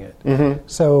doing it. Mm-hmm.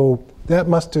 So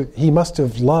he must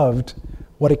have loved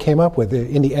what it came up with.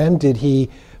 In the end, did he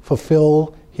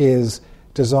fulfill his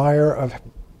desire of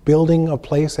building a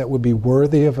place that would be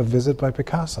worthy of a visit by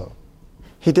Picasso?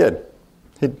 He did.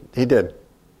 He did.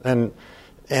 And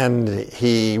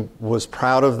he was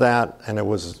proud of that, and it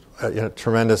was a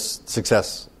tremendous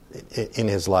success in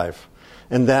his life.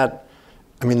 And that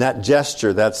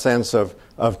gesture, that sense of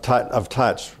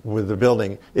touch with the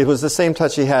building, it was the same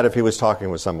touch he had if he was talking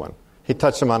with someone. He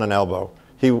touched him on an elbow.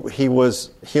 He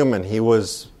was human. He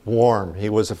was warm. He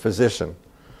was a physician.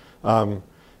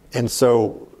 And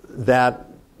so that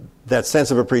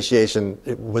sense of appreciation,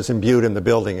 it was imbued in the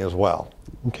building as well.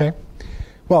 Okay.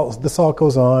 Well, the Salk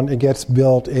goes on, it gets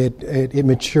built, it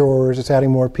matures, it's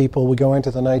adding more people. We go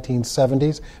into the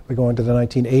 1970s, we go into the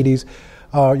 1980s.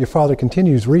 Your father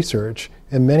continues research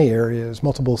in many areas,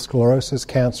 multiple sclerosis,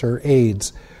 cancer,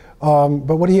 AIDS.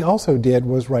 But what he also did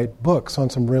was write books on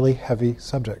some really heavy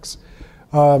subjects.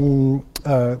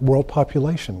 World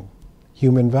population,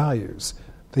 human values,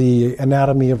 the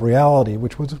anatomy of reality,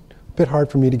 which was a bit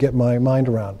hard for me to get my mind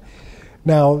around.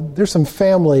 Now, there's some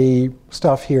family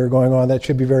stuff here going on that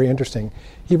should be very interesting.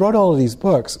 He wrote all of these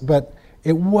books, but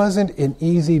it wasn't an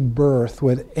easy birth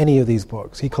with any of these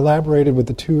books. He collaborated with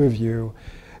the two of you.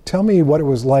 Tell me what it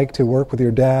was like to work with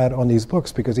your dad on these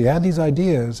books, because he had these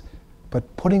ideas,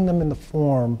 but putting them in the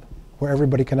form where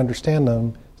everybody can understand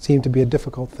them seemed to be a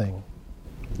difficult thing.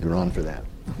 You're on for that.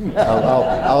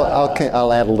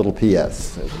 I'll add a little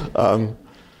P.S.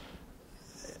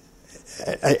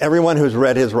 Everyone who's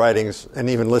read his writings and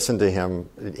even listened to him,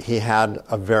 he had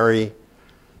a very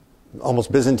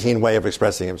almost Byzantine way of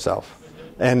expressing himselse.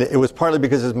 And it was partly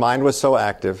because his mind was so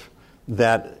active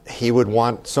that he would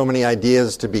want so many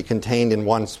ideas to be contained in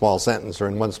one small sentence or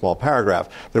in one small paragraph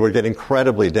that would get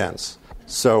incredibly dense.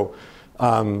 So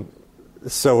working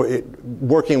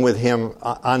with him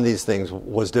on these things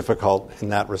was difficult in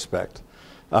that respect.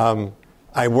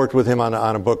 I worked with him on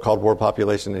a book called War,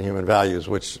 Population, and Human Values,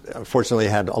 which fortunately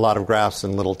had a lot of graphs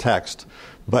and little text.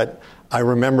 But I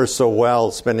remember so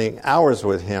well spending hours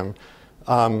with him,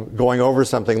 going over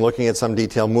something, looking at some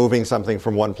detail, moving something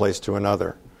from one place to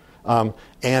another.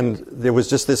 And there was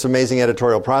just this amazing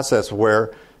editorial process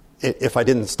where if I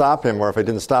didn't stop him or if I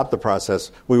didn't stop the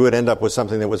process, we would end up with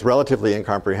something that was relatively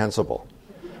incomprehensible.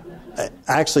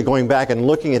 Actually, going back and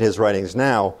looking at his writings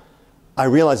now, I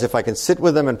realize if I can sit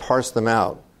with them and parse them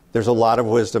out, there's a lot of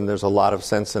wisdom, there's a lot of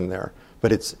sense in there.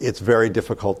 But it's very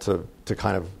difficult to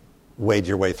kind of wade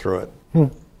your way through it.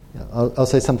 Yeah, I'll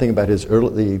say something about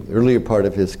the earlier part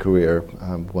of his career,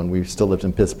 when we still lived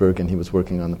in Pittsburgh and he was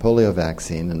working on the polio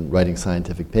vaccine and writing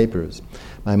scientific papers.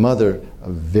 My mother, a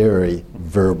very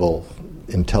verbal,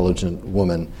 intelligent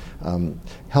woman,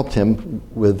 helped him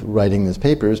with writing his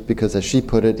papers because, as she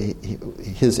put it,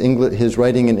 his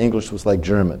writing in English was like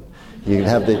German. He could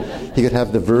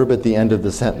have the verb at the end of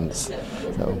the sentence.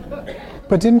 So.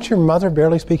 But didn't your mother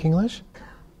barely speak English?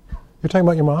 You're talking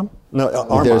about your mom?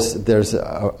 No, there's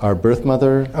our birth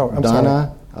mother,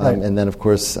 Donna, right. And then, of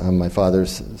course, my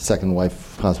father's second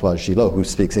wife, Françoise Gillot, who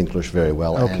speaks English very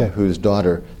well, okay. and whose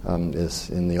daughter is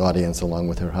in the audience along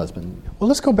with her husband. Well,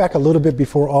 let's go back a little bit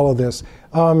before all of this.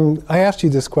 I asked you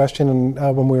this question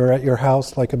when we were at your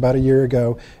house like about a year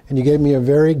ago, and you gave me a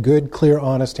very good, clear,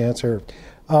 honest answer.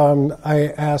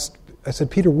 I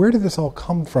said, Peter, where did this all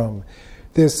come from?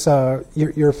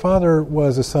 Your father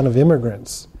was a son of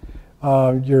immigrants.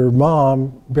 Your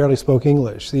mom barely spoke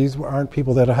English. These aren't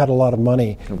people that had a lot of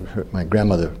money. My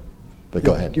grandmother, but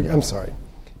go ahead. I'm sorry.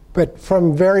 But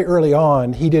from very early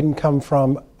on, he didn't come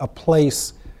from a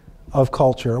place of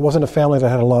culture. It wasn't a family that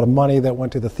had a lot of money, that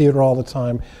went to the theater all the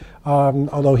time,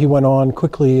 although he went on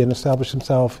quickly and established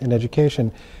himself in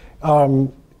education.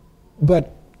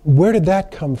 But where did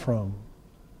that come from?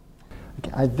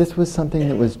 This was something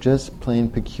that was just plain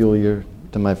peculiar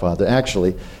to my father.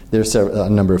 Actually, there's a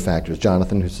number of factors.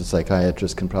 Jonathan, who's a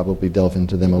psychiatrist, can probably delve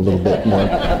into them a little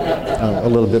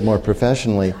bit more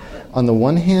professionally. On the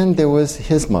one hand, there was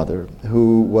his mother,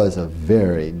 who was a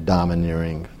very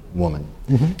domineering woman.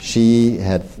 Mm-hmm. She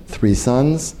had 3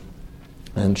 sons,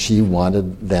 and she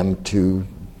wanted them to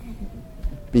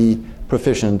be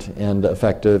proficient and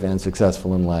effective and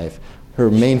successful in life. Her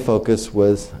main focus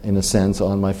was, in a sense,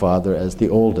 on my father as the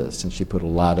oldest, and she put a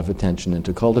lot of attention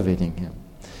into cultivating him.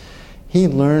 He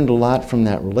learned a lot from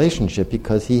that relationship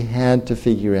because he had to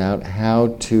figure out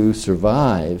how to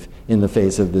survive in the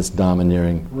face of this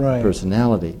domineering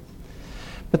personality.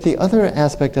 But the other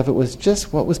aspect of it was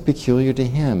just what was peculiar to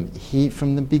him. He,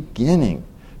 from the beginning,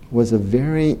 was a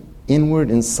very inward,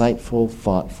 insightful,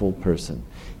 thoughtful person.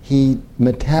 He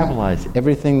metabolized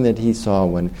everything that he saw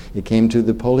when it came to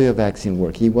the polio vaccine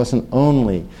work. He wasn't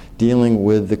only dealing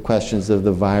with the questions of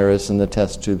the virus and the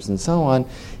test tubes and so on.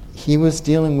 He was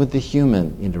dealing with the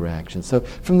human interaction. So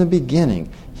from the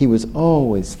beginning, he was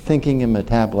always thinking and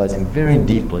metabolizing very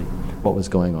deeply what was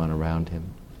going on around him.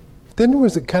 Then there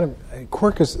was a kind of,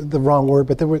 quirk is the wrong word,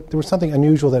 but there was something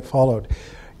unusual that followed.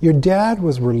 Your dad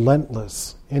was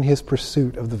relentless in his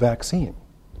pursuit of the vaccine.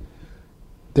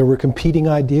 There were competing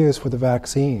ideas for the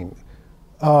vaccine.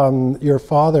 Your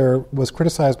father was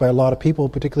criticized by a lot of people,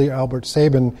 particularly Albert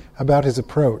Sabin, about his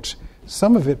approach.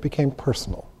 Some of it became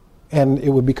personal, and it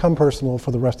would become personal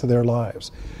for the rest of their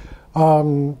lives.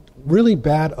 Really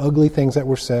bad, ugly things that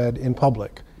were said in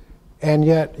public. And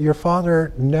yet your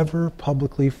father never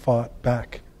publicly fought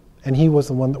back, and he was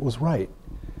the one that was right.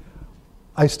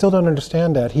 I still don't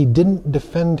understand that. He didn't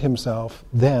defend himself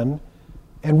then,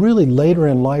 and really later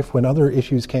in life when other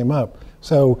issues came up.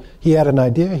 So he had an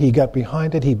idea, he got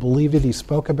behind it, he believed it, he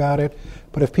spoke about it.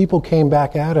 But if people came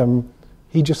back at him,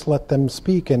 he just let them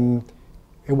speak, and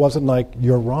it wasn't like,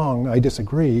 you're wrong, I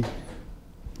disagree.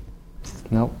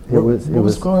 No, What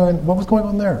was going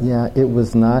on there? Yeah, it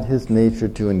was not his nature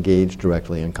to engage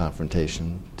directly in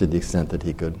confrontation to the extent that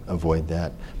he could avoid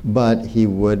that. But he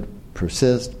would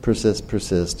persist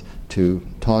to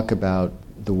talk about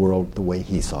the world the way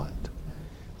he saw it.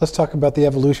 Let's talk about the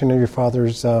evolution of your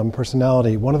father's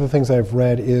personality. One of the things I've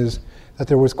read is that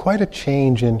there was quite a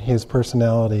change in his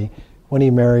personality when he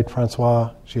married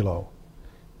Francoise Gillot.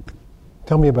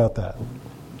 Tell me about that.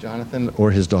 Jonathan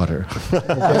or his daughter?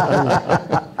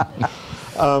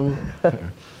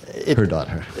 Her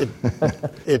daughter.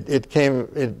 It came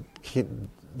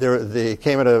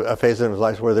at a phase in his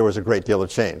life where there was a great deal of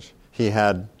change. He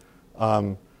had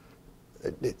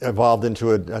evolved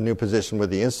into a new position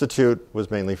with the Institute, was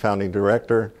mainly founding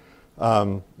director,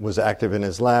 was active in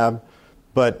his lab,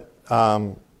 but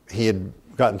he had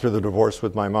gotten through the divorce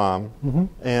with my mom,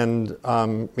 and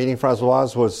meeting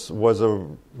Francoise was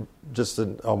just a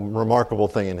remarkable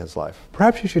thing in his life.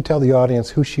 Perhaps you should tell the audience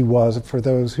who she was for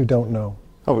those who don't know.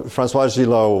 Francoise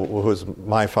Gillot, who was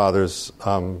my father's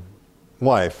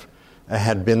wife,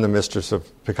 had been the mistress of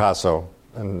Picasso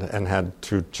and had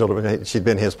 2 children. She'd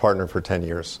been his partner for 10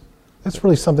 years. That's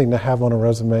really something to have on a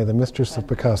resume, the mistress of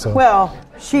Picasso. Well,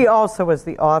 she also was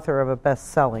the author of a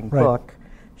best-selling book.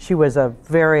 She was a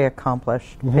very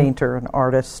accomplished painter and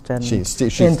artist and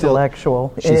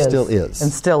intellectual. She still is.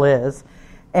 And still is.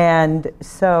 And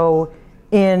so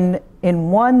in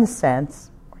one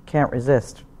sense, I can't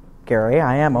resist, Gary,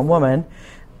 I am a woman,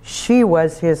 she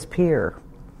was his peer.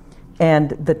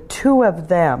 And the two of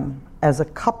them as a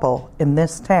couple in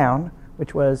this town,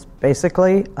 which was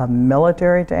basically a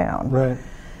military town,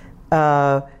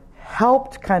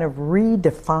 helped kind of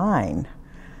redefine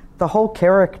the whole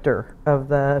character of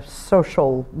the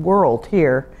social world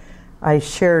here. I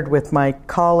shared with my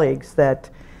colleagues that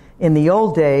in the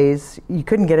old days, you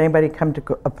couldn't get anybody to come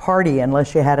to a party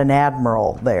unless you had an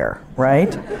admiral there,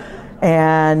 right?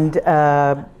 And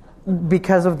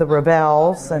because of the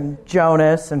Rebels and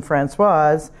Jonas and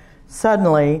Francoise,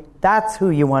 suddenly that's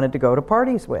who you wanted to go to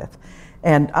parties with.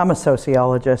 And I'm a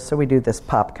sociologist, so we do this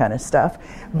pop kind of stuff.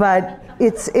 But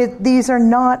these are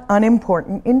not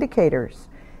unimportant indicators.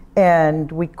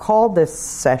 And we call this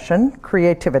session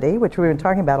creativity, which we've been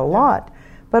talking about a lot,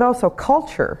 but also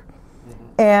culture.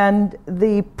 And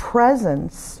the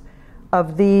presence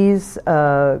of these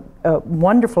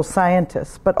wonderful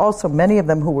scientists, but also many of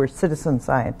them who were citizen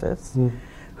scientists,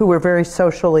 who were very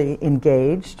socially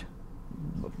engaged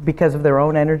because of their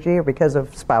own energy or because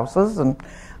of spouses and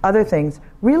other things,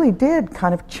 really did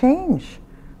kind of change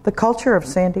the culture of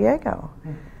San Diego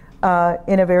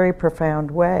in a very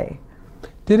profound way.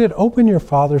 Did it open your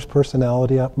father's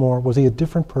personality up more? Was he a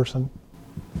different person?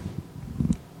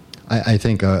 I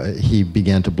think he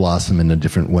began to blossom in a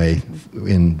different way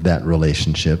in that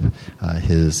relationship.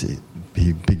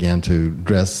 He began to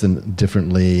dress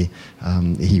differently.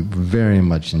 He very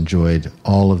much enjoyed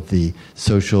all of the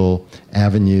social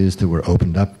avenues that were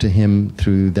opened up to him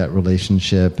through that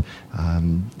relationship.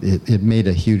 It made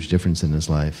a huge difference in his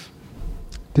life.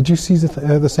 Did you see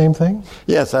the same thing?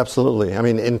 Yes, absolutely. I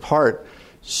mean, in part,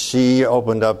 she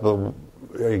opened up,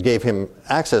 gave him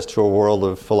access to a world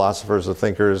of philosophers, of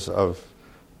thinkers, of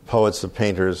poets, of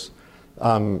painters.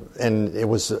 And it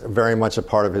was very much a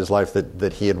part of his life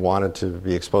that he had wanted to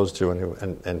be exposed to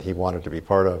and he wanted to be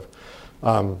part of.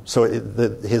 So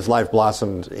his life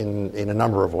blossomed in a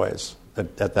number of ways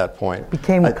at that point.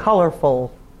 Became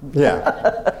colorful.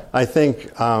 Yeah. I think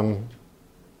and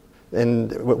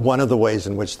one of the ways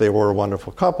in which they were a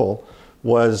wonderful couple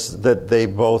was that they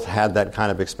both had that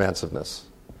kind of expansiveness.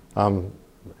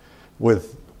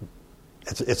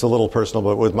 It's a little personal,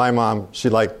 but with my mom, she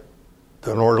liked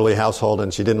an orderly household,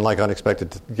 and she didn't like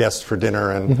unexpected guests for dinner.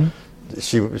 And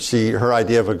her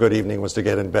idea of a good evening was to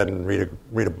get in bed and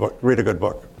read a good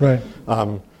book. Right.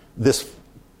 This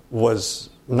was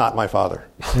not my father.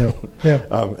 Yeah.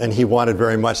 And he wanted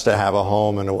very much to have a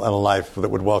home and a life that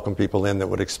would welcome people in, that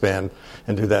would expand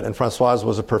and do that. And Francoise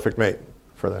was a perfect mate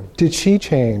for them. Did she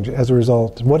change as a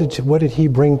result? What did he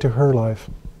bring to her life?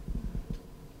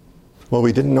 Well,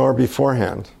 we didn't know her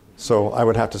beforehand, so I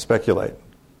would have to speculate.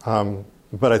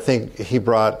 But I think he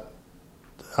brought,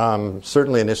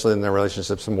 certainly initially in their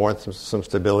relationship, some warmth, some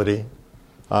stability,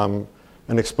 an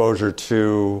exposure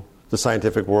to the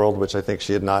scientific world, which I think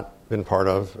she had not been part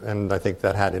of, and I think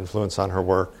that had influence on her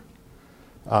work.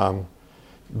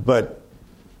 But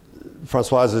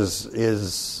Francoise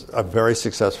is a very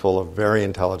successful, a very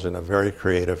intelligent, a very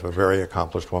creative, a very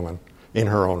accomplished woman in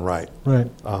her own right.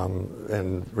 Right.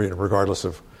 And regardless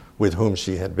of with whom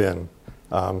she had been.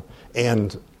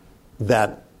 And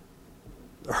that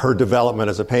her development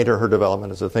as a painter, her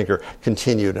development as a thinker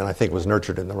continued, and I think was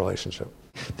nurtured in the relationship.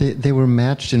 They were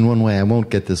matched in one way. I won't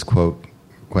get this quote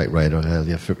quite right,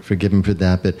 Aurelia, forgive me for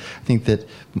that, but I think that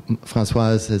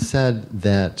Françoise has said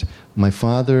that my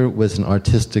father was an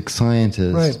artistic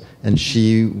scientist, right, and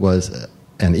she was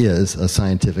and is a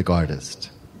scientific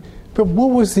artist. But what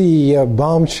was the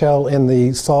bombshell in the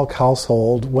Salk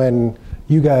household when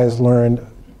you guys learned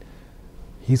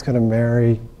he's going to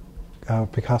marry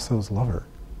Picasso's lover,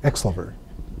 ex-lover?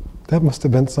 That must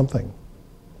have been something.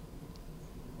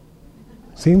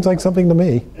 Seems like something to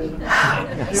me.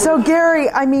 So, Gary,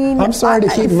 I mean... I'm sorry to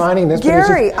keep mining this.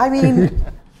 Gary, I mean,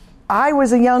 I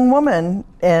was a young woman,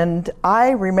 and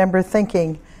I remember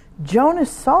thinking, Jonas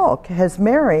Salk has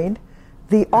married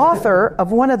the author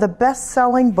of one of the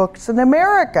best-selling books in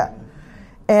America.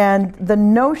 And the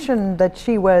notion that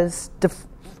she was...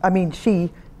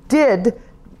 she did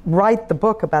write the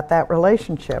book about that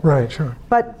relationship. Right, sure.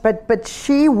 But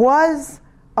she was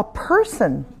a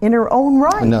person in her own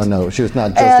right. No, she was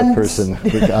not just a person.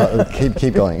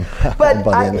 Keep going.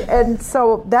 And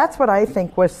so that's what I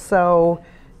think was so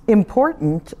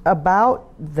important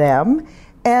about them.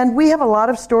 And we have a lot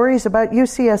of stories about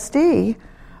UCSD,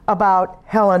 about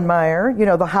Helen Meyer,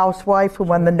 the housewife who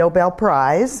won the Nobel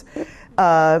Prize.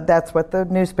 That's what the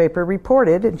newspaper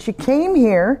reported. And she came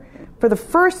here for the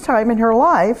first time in her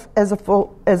life as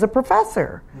a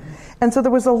professor. And so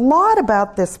there was a lot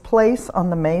about this place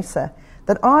on the Mesa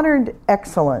that honored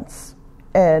excellence.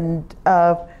 And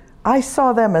I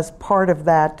saw them as part of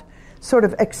that sort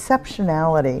of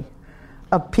exceptionality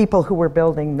of people who were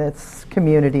building this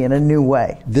community in a new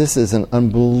way. This is an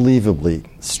unbelievably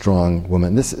strong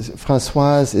woman.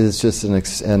 Françoise is just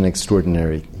an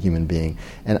extraordinary human being.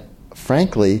 And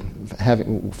frankly,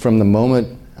 from the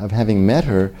moment of having met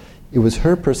her, it was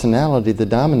her personality that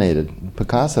dominated.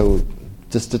 Picasso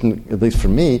just didn't, at least for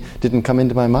me, didn't come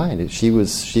into my mind. She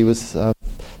was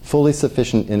fully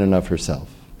sufficient in and of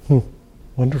herself.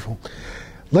 Wonderful.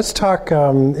 Let's talk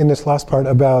in this last part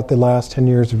about the last 10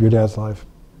 years of your dad's life.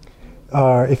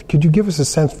 Could you give us a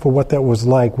sense for what that was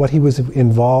like, what he was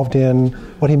involved in,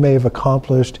 what he may have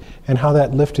accomplished, and how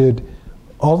that lifted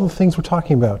all the things we're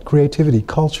talking about, creativity,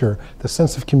 culture, the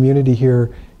sense of community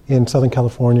here in Southern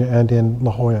California and in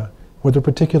La Jolla? Were there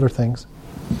particular things?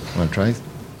 Want to try?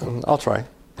 I'll try.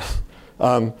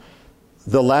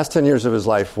 The last 10 years of his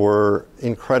life were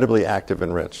incredibly active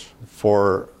and rich.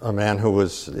 For a man who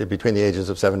was between the ages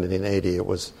of 70 and 80,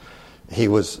 he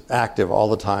was active all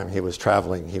the time. He was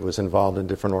traveling. He was involved in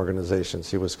different organizations.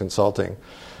 He was consulting.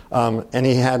 But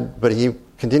he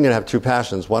continued to have two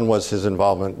passions. One was his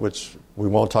involvement, which we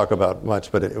won't talk about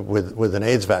much, but with an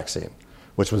AIDS vaccine,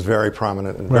 which was very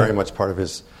prominent and very much part of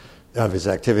his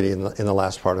activity in the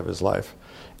last part of his life.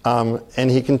 And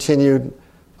he continued,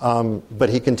 but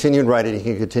he continued writing,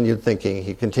 he continued thinking,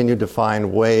 he continued to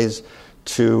find ways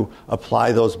to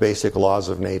apply those basic laws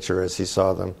of nature as he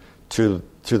saw them to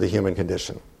the human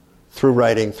condition, through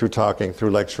writing, through talking,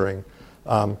 through lecturing,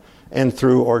 and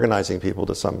through organizing people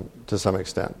to some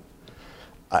extent.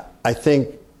 I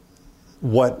think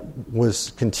what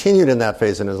was continued in that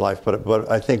phase in his life,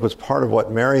 but I think was part of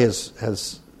what Mary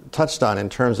has touched on in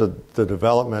terms of the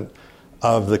development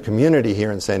of the community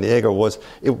here in San Diego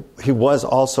he was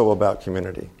also about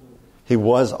community. He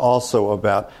was also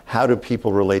about how do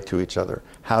people relate to each other?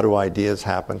 How do ideas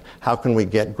happen? How can we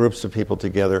get groups of people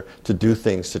together to do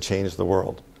things to change the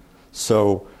world?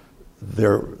 So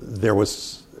there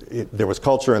was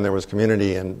culture and there was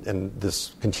community, and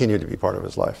this continued to be part of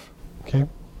his life. Okay.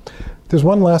 There's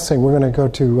one last thing. We're going to go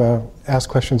to ask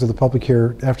questions of the public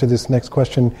here after this next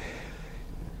question.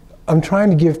 I'm trying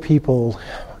to give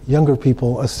younger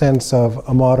people, a sense of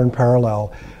a modern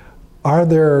parallel. Are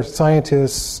there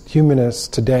scientists, humanists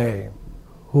today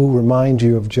who remind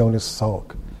you of Jonas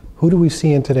Salk? Who do we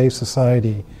see in today's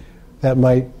society that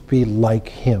might be like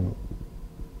him?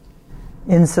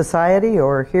 In society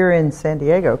or here in San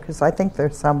Diego? Because I think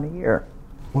there's some here.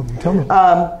 Well, tell me.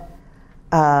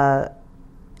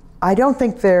 I don't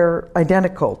think they're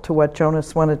identical to what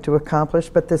Jonas wanted to accomplish,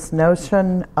 but this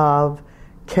notion of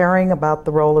caring about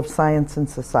the role of science in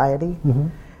society,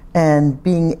 and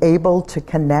being able to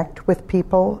connect with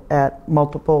people at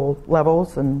multiple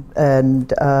levels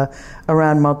and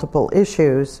around multiple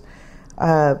issues.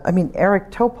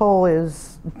 Eric Topol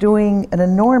is doing an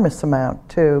enormous amount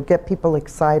to get people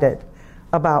excited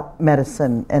about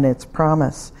medicine and its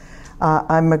promise.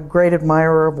 I'm a great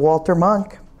admirer of Walter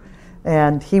Munk,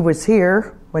 and he was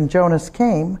here when Jonas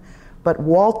came, but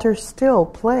Walter still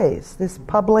plays this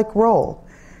public role,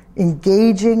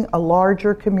 engaging a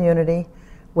larger community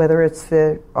whether it's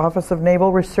the Office of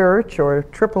Naval Research or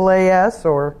AAAS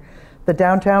or the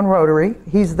Downtown Rotary.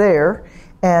 He's there,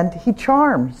 and he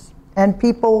charms, and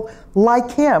people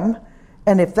like him.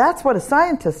 And if that's what a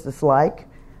scientist is like,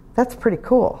 that's pretty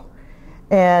cool.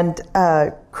 And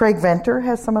Craig Venter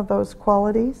has some of those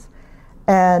qualities.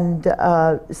 And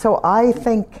so I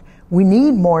think we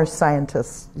need more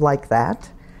scientists like that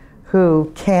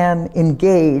who can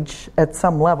engage at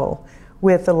some level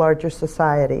with the larger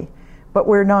society. But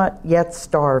we're not yet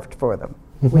starved for them.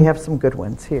 Mm-hmm. We have some good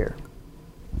ones here.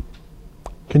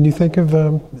 Can you think of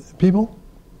people?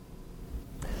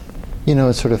 You know,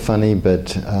 it's sort of funny,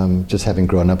 but just having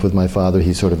grown up with my father,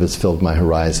 he sort of has filled my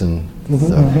horizon.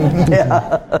 So.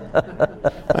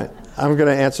 I'm going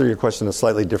to answer your question a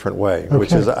slightly different way, okay.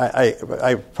 Which is I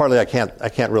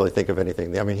can't really think of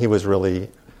anything. I mean, he was really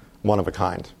one of a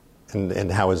kind,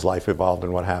 and how his life evolved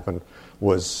and what happened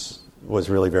was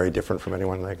really very different from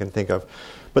anyone that I can think of.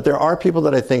 But there are people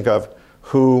that I think of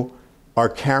who are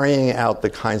carrying out the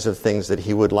kinds of things that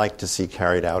he would like to see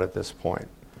carried out at this point.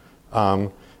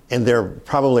 And there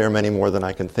probably are many more than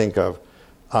I can think of.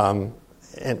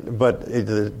 But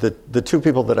the two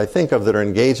people that I think of that are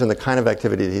engaged in the kind of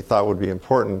activity that he thought would be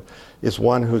important is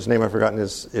one whose name I've forgotten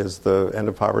is the End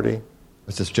of Poverty.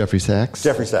 Was this Jeffrey Sachs?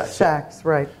 Jeffrey Sachs. Sachs,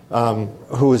 right.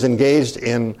 Who is engaged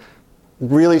in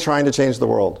really trying to change the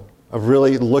world, of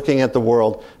really looking at the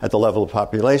world at the level of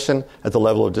population, at the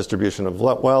level of distribution of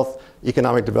wealth,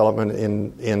 economic development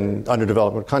in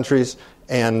underdeveloped countries,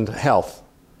 and health.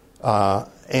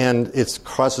 And it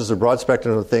crosses a broad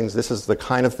spectrum of things. This is the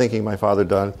kind of thinking my father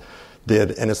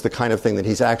did, and it's the kind of thing that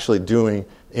he's actually doing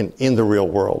in the real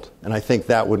world. And I think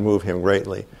that would move him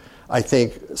greatly. I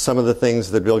think some of the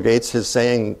things that Bill Gates is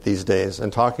saying these days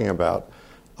and talking about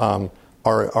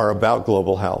are about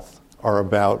global health, are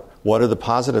about what are the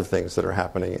positive things that are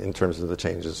happening in terms of the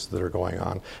changes that are going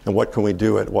on, and what can we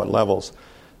do at what levels.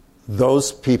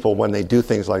 Those people, when they do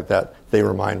things like that, they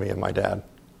remind me of my dad.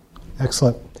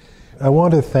 Excellent. I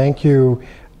want to thank you.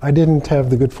 I didn't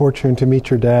have the good fortune to meet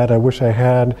your dad. I wish I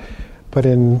had. But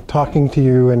in talking to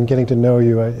you and getting to know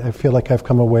you, I feel like I've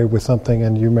come away with something,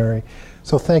 and you, Mary.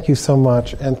 So thank you so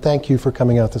much, and thank you for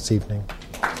coming out this evening.